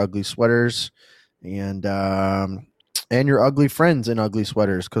pictures of your ugly sweaters, and your ugly friends in ugly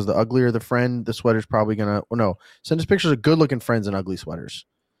sweaters. Because the uglier the friend, the sweater's probably gonna. Well, no, send us pictures of good-looking friends in ugly sweaters,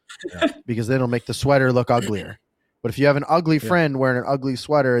 because then it'll make the sweater look uglier. But if you have an ugly Yeah. friend wearing an ugly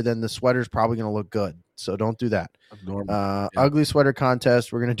sweater, then the sweater's probably gonna look good. So don't do that. normal. Yeah. Ugly sweater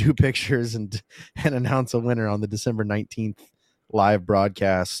contest. We're gonna do pictures and announce a winner on the December 19th live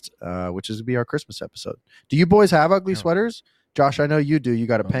broadcast, which is gonna be our Christmas episode. Do you boys have ugly Yeah. sweaters? Josh, I know you do. You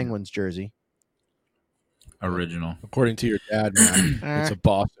got a Oh, yeah. Penguins jersey. Original. According to your dad, Matt, it's a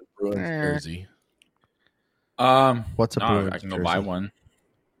Boston Bruins jersey. What's a No, Bruins I can go jersey? buy one.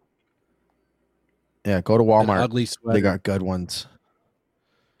 Yeah, go to An Walmart. ugly sweater. They got good ones.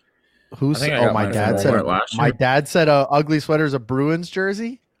 Who's? I think I Oh, got my mine dad from said. Walmart last My year. dad said a ugly sweater is a Bruins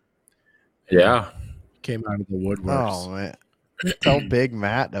jersey. Yeah. Came out of the woodworks. Oh man, tell Big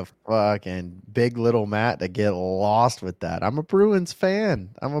Matt to fucking Big Little Matt to get lost with that. I'm a Bruins fan.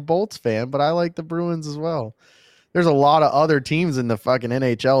 I'm a Bolts fan, but I like the Bruins as well. There's a lot of other teams in the fucking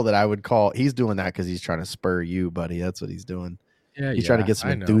NHL that I would call. He's doing that because he's trying to spur you, buddy. That's what he's doing. Yeah, He's trying to get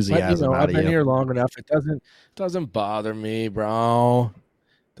some I know. enthusiasm But, out I've of been you. here long enough. It doesn't bother me, bro.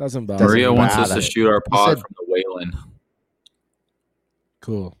 Doesn't bother Maria me. wants bad us at to it. shoot our He pod said- from the Whalen.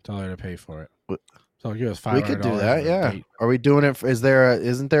 Cool. Tell her to pay for it. What- So give us $500. We could do that. for a Yeah. date. Are we doing it?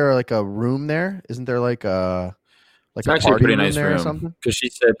 Isn't there like a room there? Isn't there like a It's a actually a party pretty room nice there or room something? because she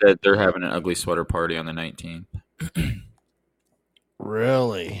said that they're having an ugly sweater party on the 19th.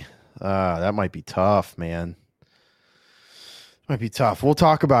 Really? That might be tough, man. Might be tough. We'll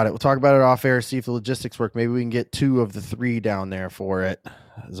talk about it. We'll talk about it off air, see if the logistics work. Maybe we can get 2 of the 3 down there for it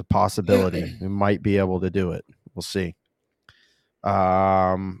as a possibility. We might be able to do it. We'll see.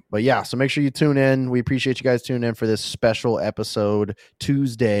 But yeah, so make sure you tune in. We appreciate you guys tuning in for this special episode,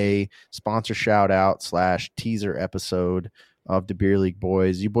 Tuesday sponsor shout out / teaser episode of the Beer League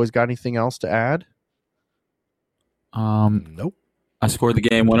Boys. You boys got anything else to add? Nope. I scored the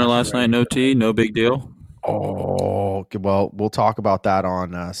game winner last night. No T, no big deal. Oh, well, we'll talk about that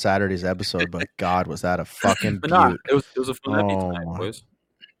on Saturday's episode. But God, was that a fucking But not. beaut? It was a fun night Oh, tonight, my. boys.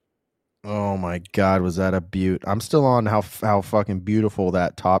 Oh my God, was that a beaut? I'm still on how fucking beautiful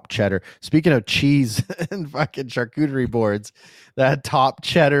that top cheddar. Speaking of cheese and fucking charcuterie boards, that top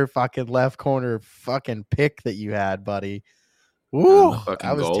cheddar fucking left corner fucking pick that you had, buddy. Ooh, Fucking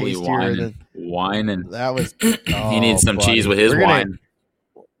that was goalie tastier whining. than that was. He needs some cheese with his We're gonna- wine.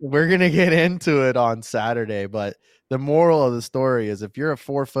 We're gonna get into it on Saturday, but the moral of the story is if you're a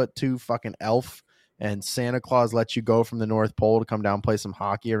 4'2" fucking elf and Santa Claus lets you go from the North Pole to come down and play some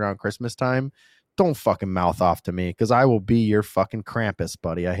hockey around Christmas time, don't fucking mouth off to me because I will be your fucking Krampus,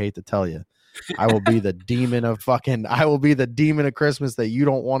 buddy. I hate to tell you. I will be the demon of Christmas that you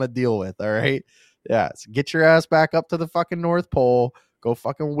don't want to deal with. All right. Yeah. So get your ass back up to the fucking North Pole. Go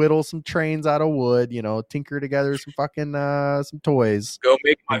fucking whittle some trains out of wood, tinker together some fucking some toys. Go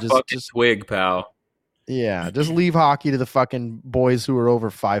make my Just- fucking just- twig, pal. Yeah, just leave hockey to the fucking boys who are over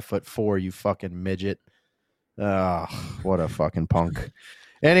 5'4", you fucking midget. What a fucking punk.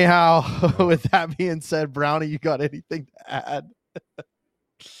 Anyhow, with that being said, Brownie, you got anything to add?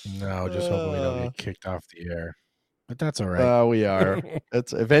 No, just hoping we don't get kicked off the air. But that's all right. We are.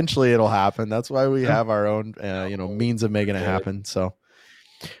 It's eventually it'll happen. That's why we have our own means of making it happen. So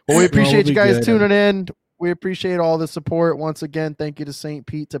well, we appreciate you guys tuning in. We appreciate all the support. Once again, thank you to St.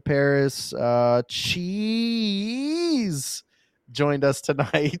 Pete, to Paris. Cheese joined us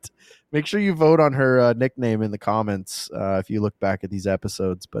tonight. Make sure you vote on her nickname in the comments if you look back at these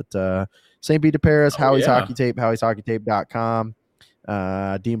episodes. But St. Pete to Paris, Howie's Hockey Tape, Howie'sHockeyTape.com,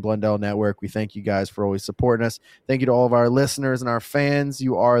 Dean Blundell Network. We thank you guys for always supporting us. Thank you to all of our listeners and our fans.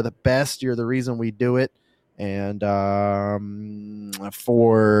 You are the best. You're the reason we do it. And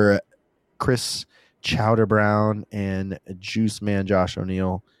for Chris Chowder Brown and Juice Man Josh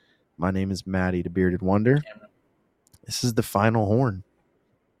O'Neill, my name is Maddie, the Bearded Wonder. This is the final horn.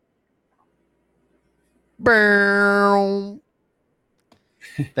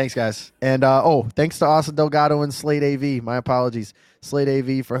 Thanks, guys. And thanks to Austin Delgado and Slate AV. My apologies. Slate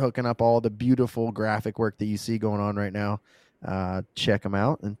AV for hooking up all the beautiful graphic work that you see going on right now. Check them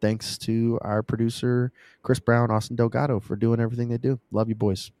out. And thanks to our producer, Chris Brown, Austin Delgado, for doing everything they do. Love you,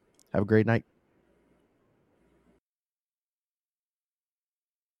 boys. Have a great night.